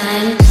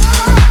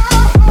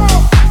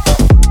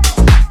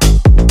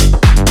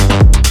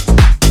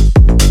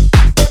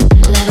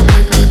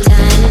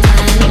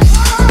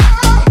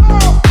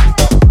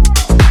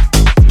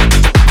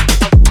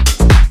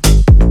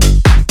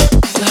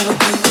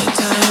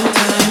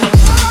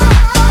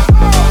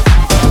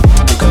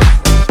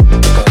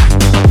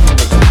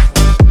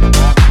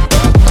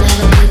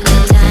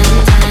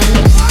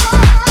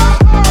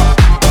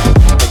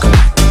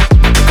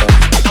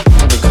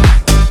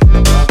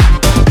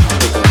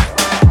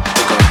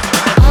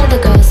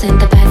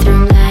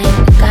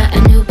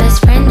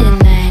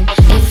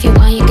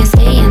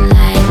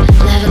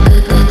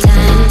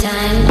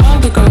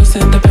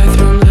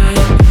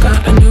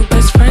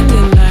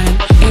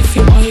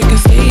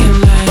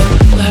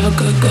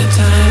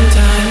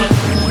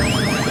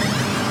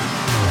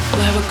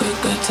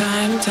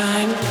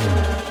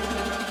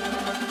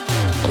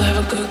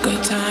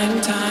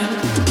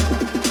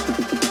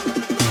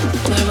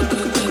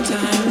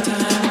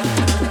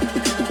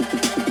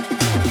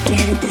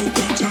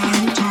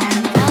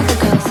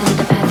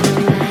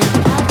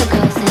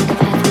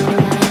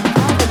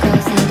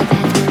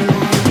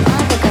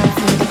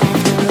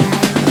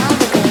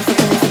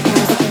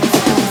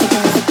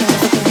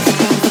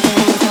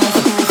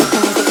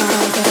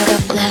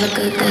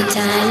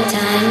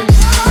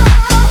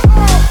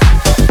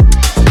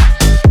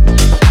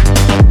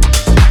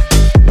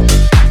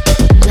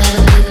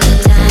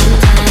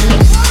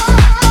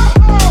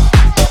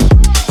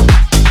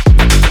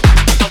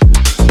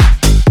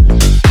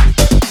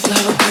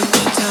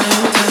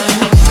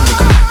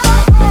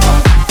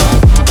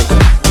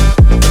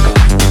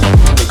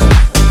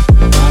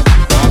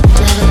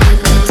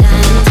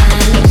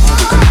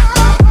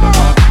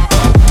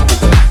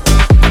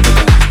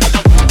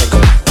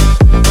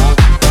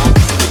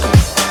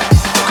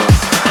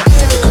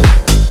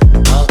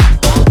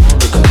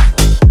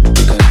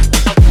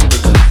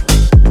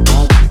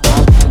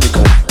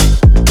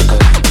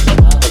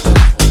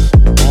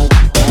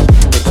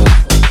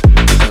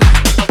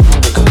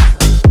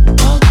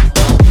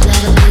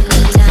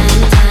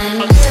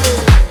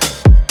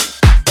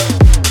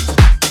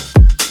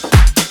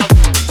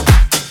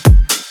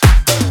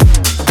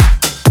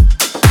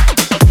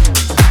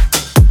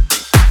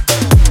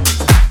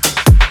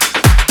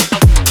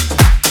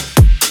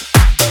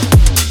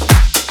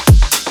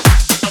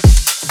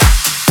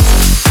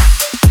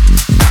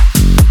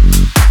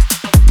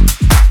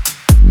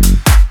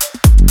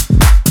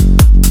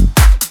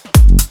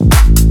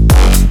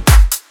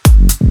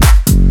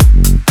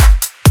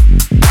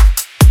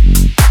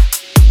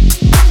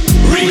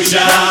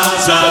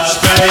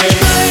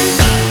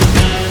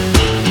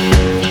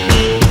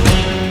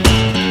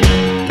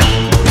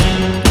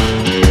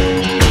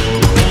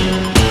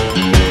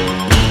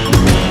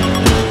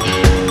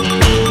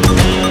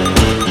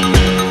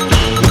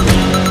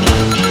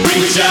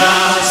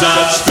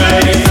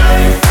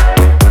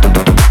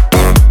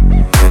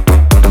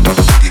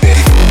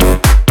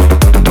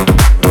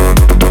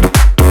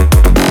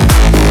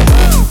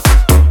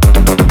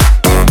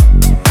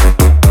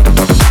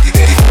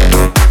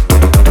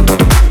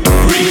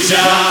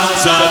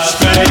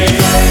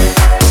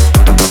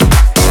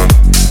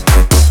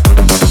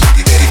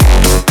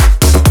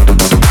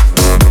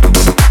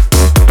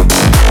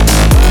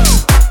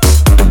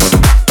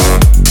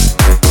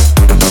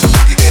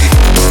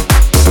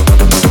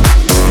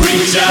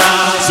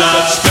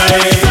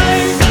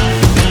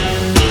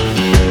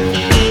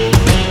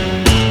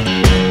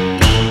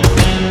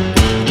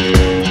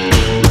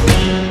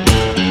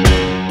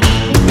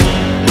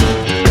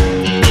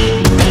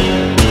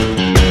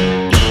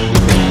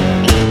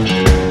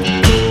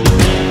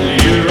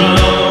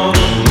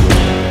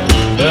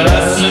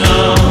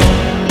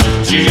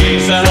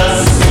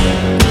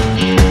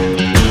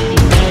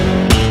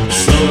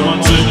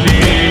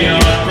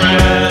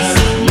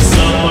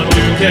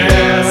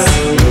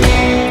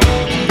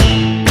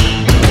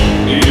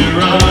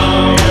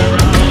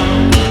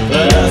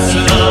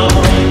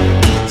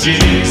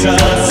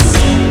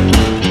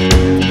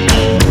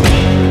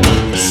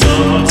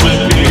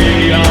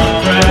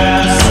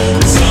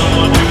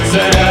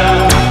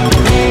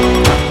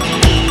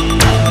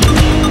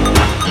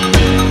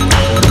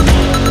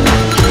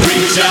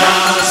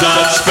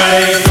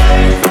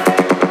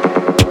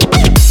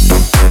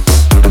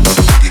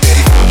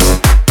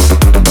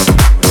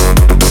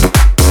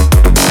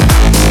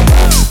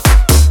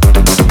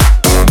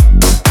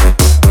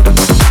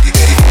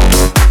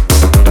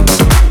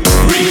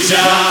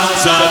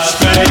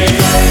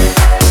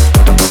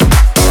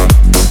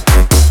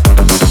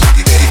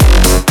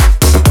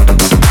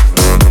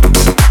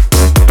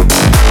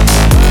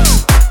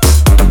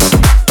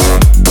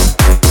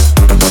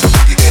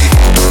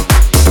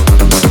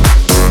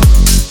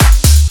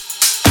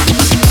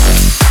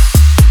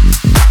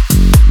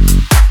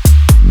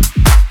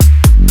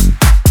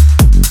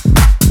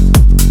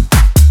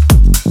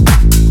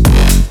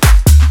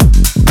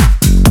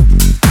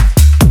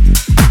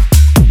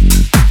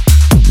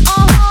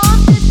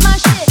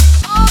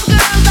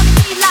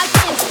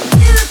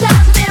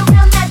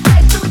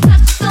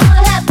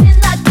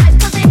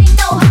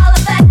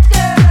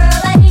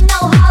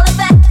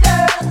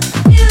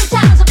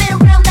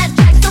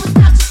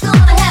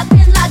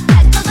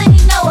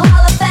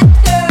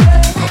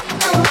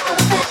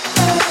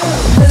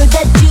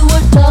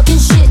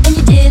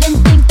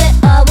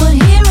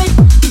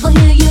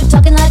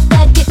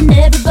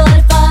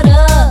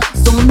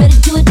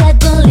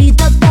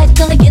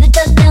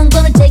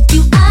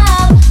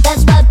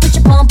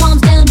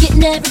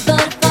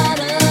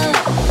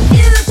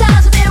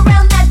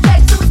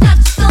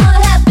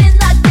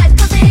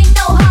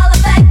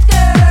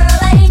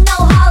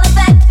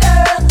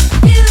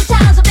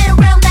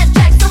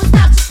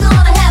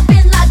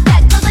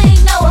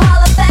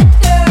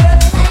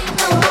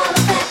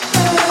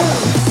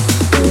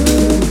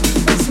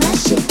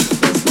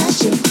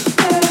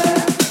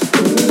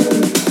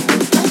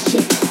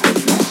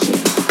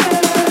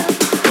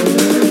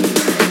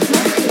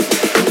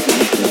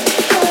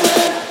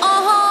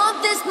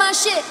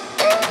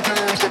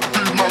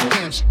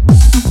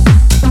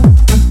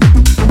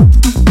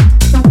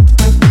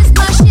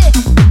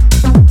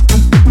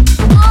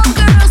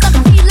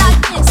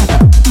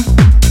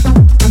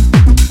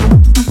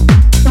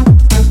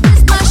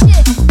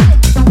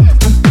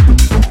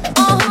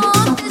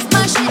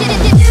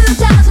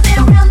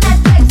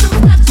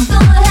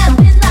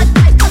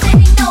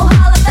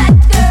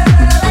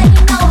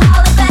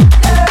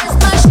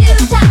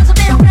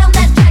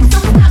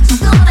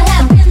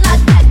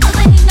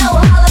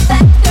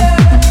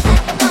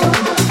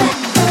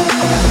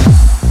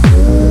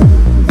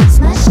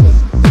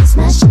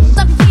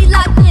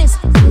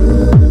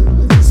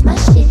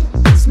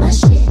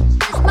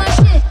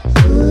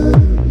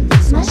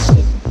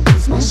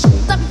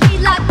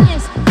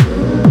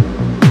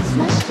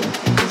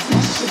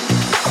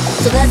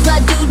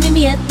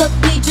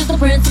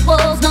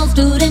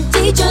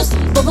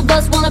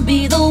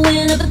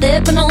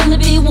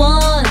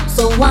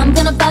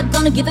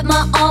 Gonna give it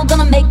my all,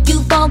 gonna make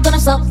you fall, gonna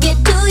suck it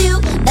to you.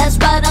 That's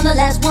right, I'm the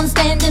last one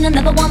standing,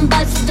 another one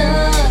bites the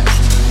dust.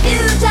 Few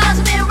times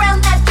I've been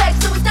around that track,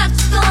 so it's not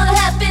just gonna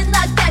happen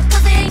like that.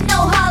 Cause there ain't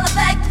no holler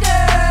back,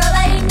 girl,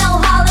 ain't no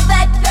holler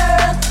back,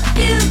 girl.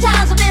 Few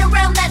times I've been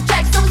around that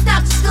track, so it's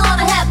not just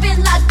gonna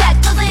happen like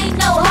that. Cause there ain't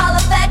no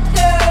holler back,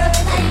 girl,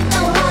 ain't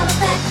no holler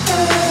back,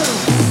 girl.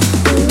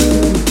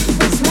 Ooh,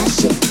 that's my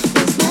shit,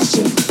 that's my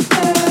shit,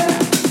 girl.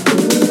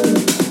 Ooh,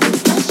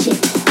 that's my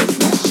shit, that's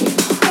my shit,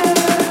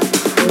 girl.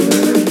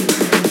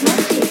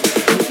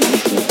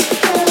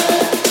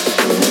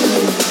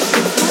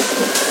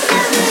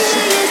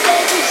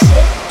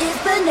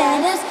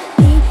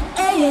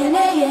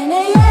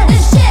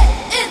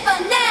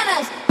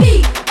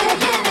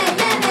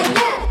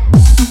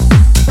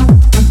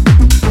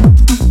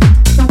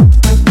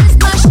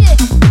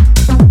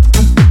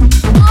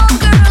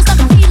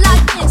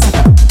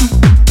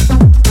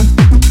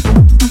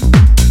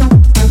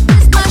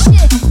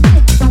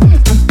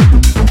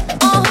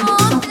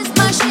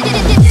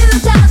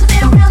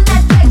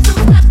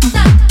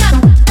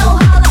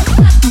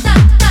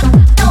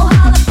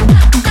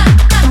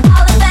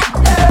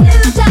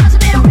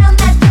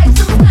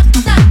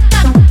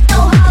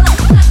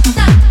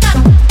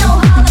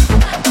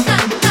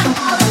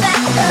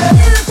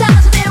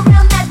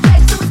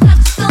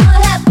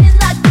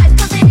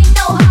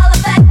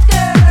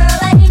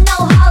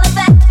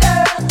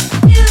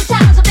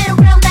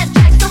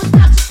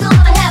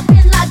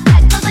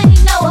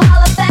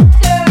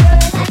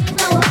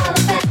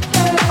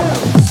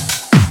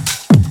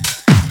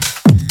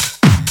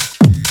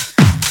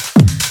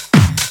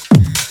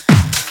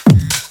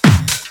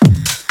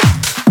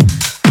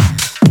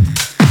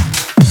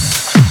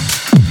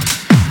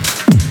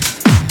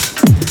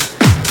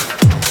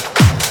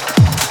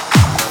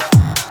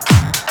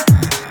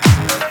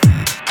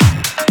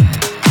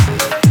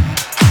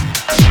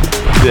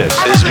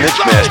 This is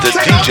Mixmaster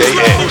DJ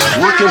X,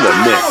 working the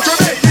mix.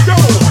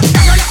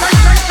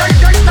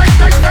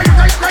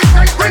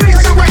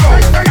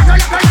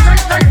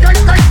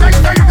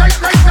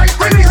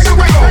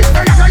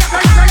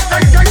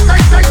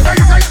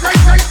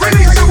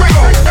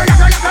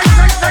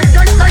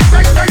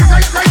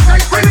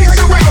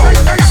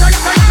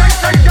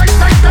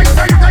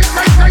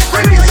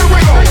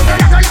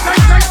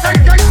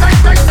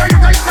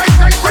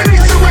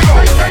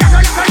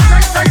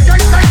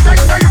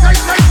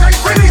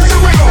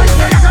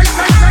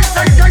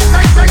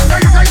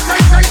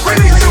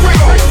 Release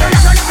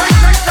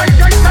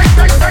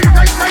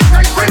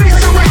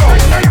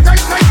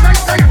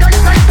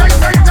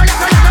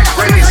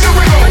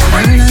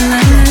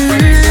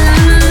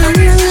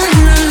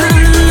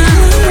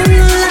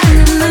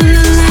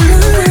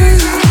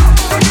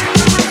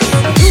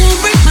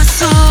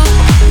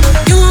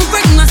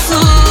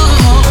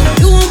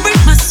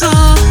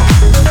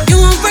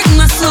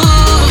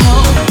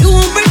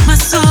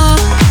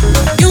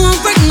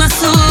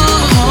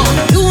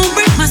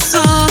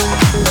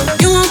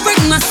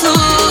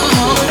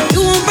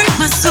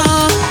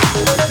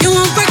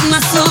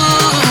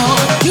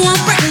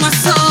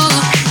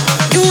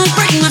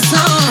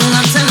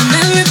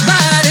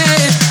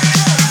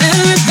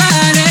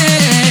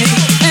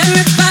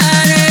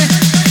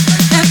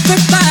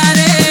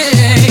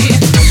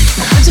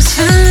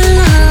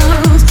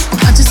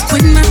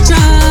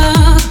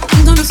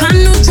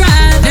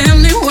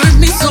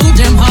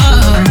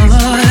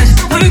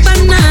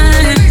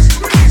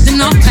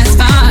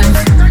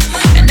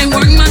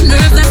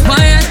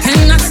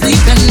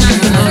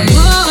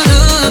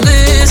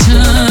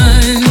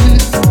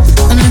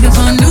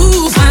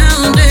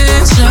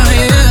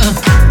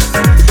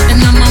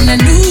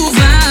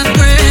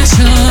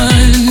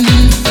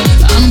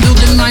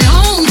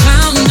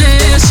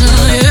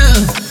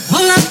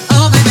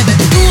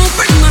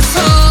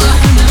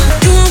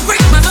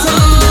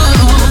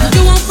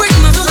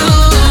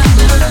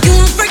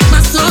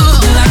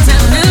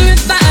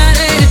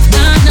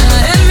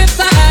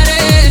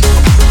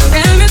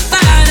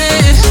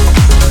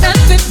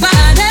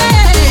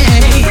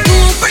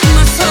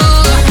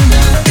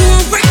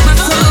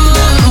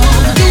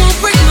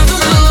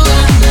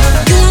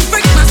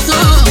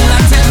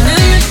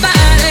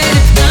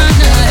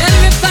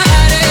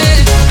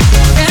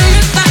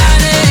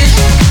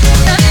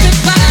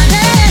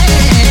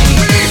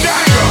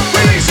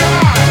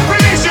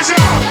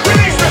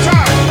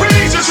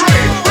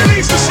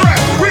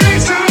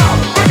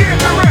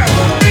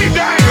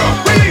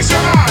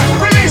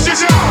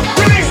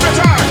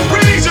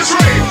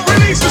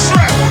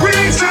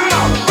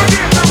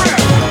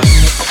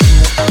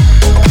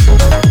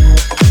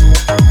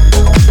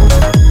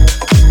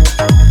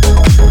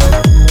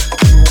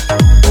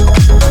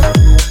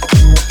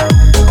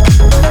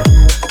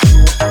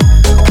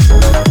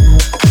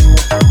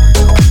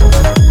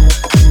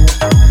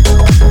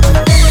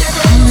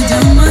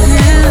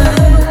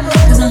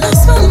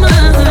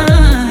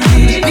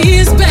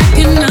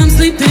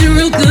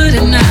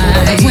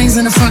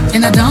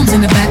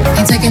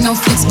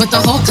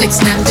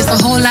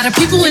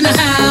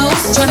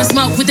house. Tryna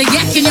smoke with the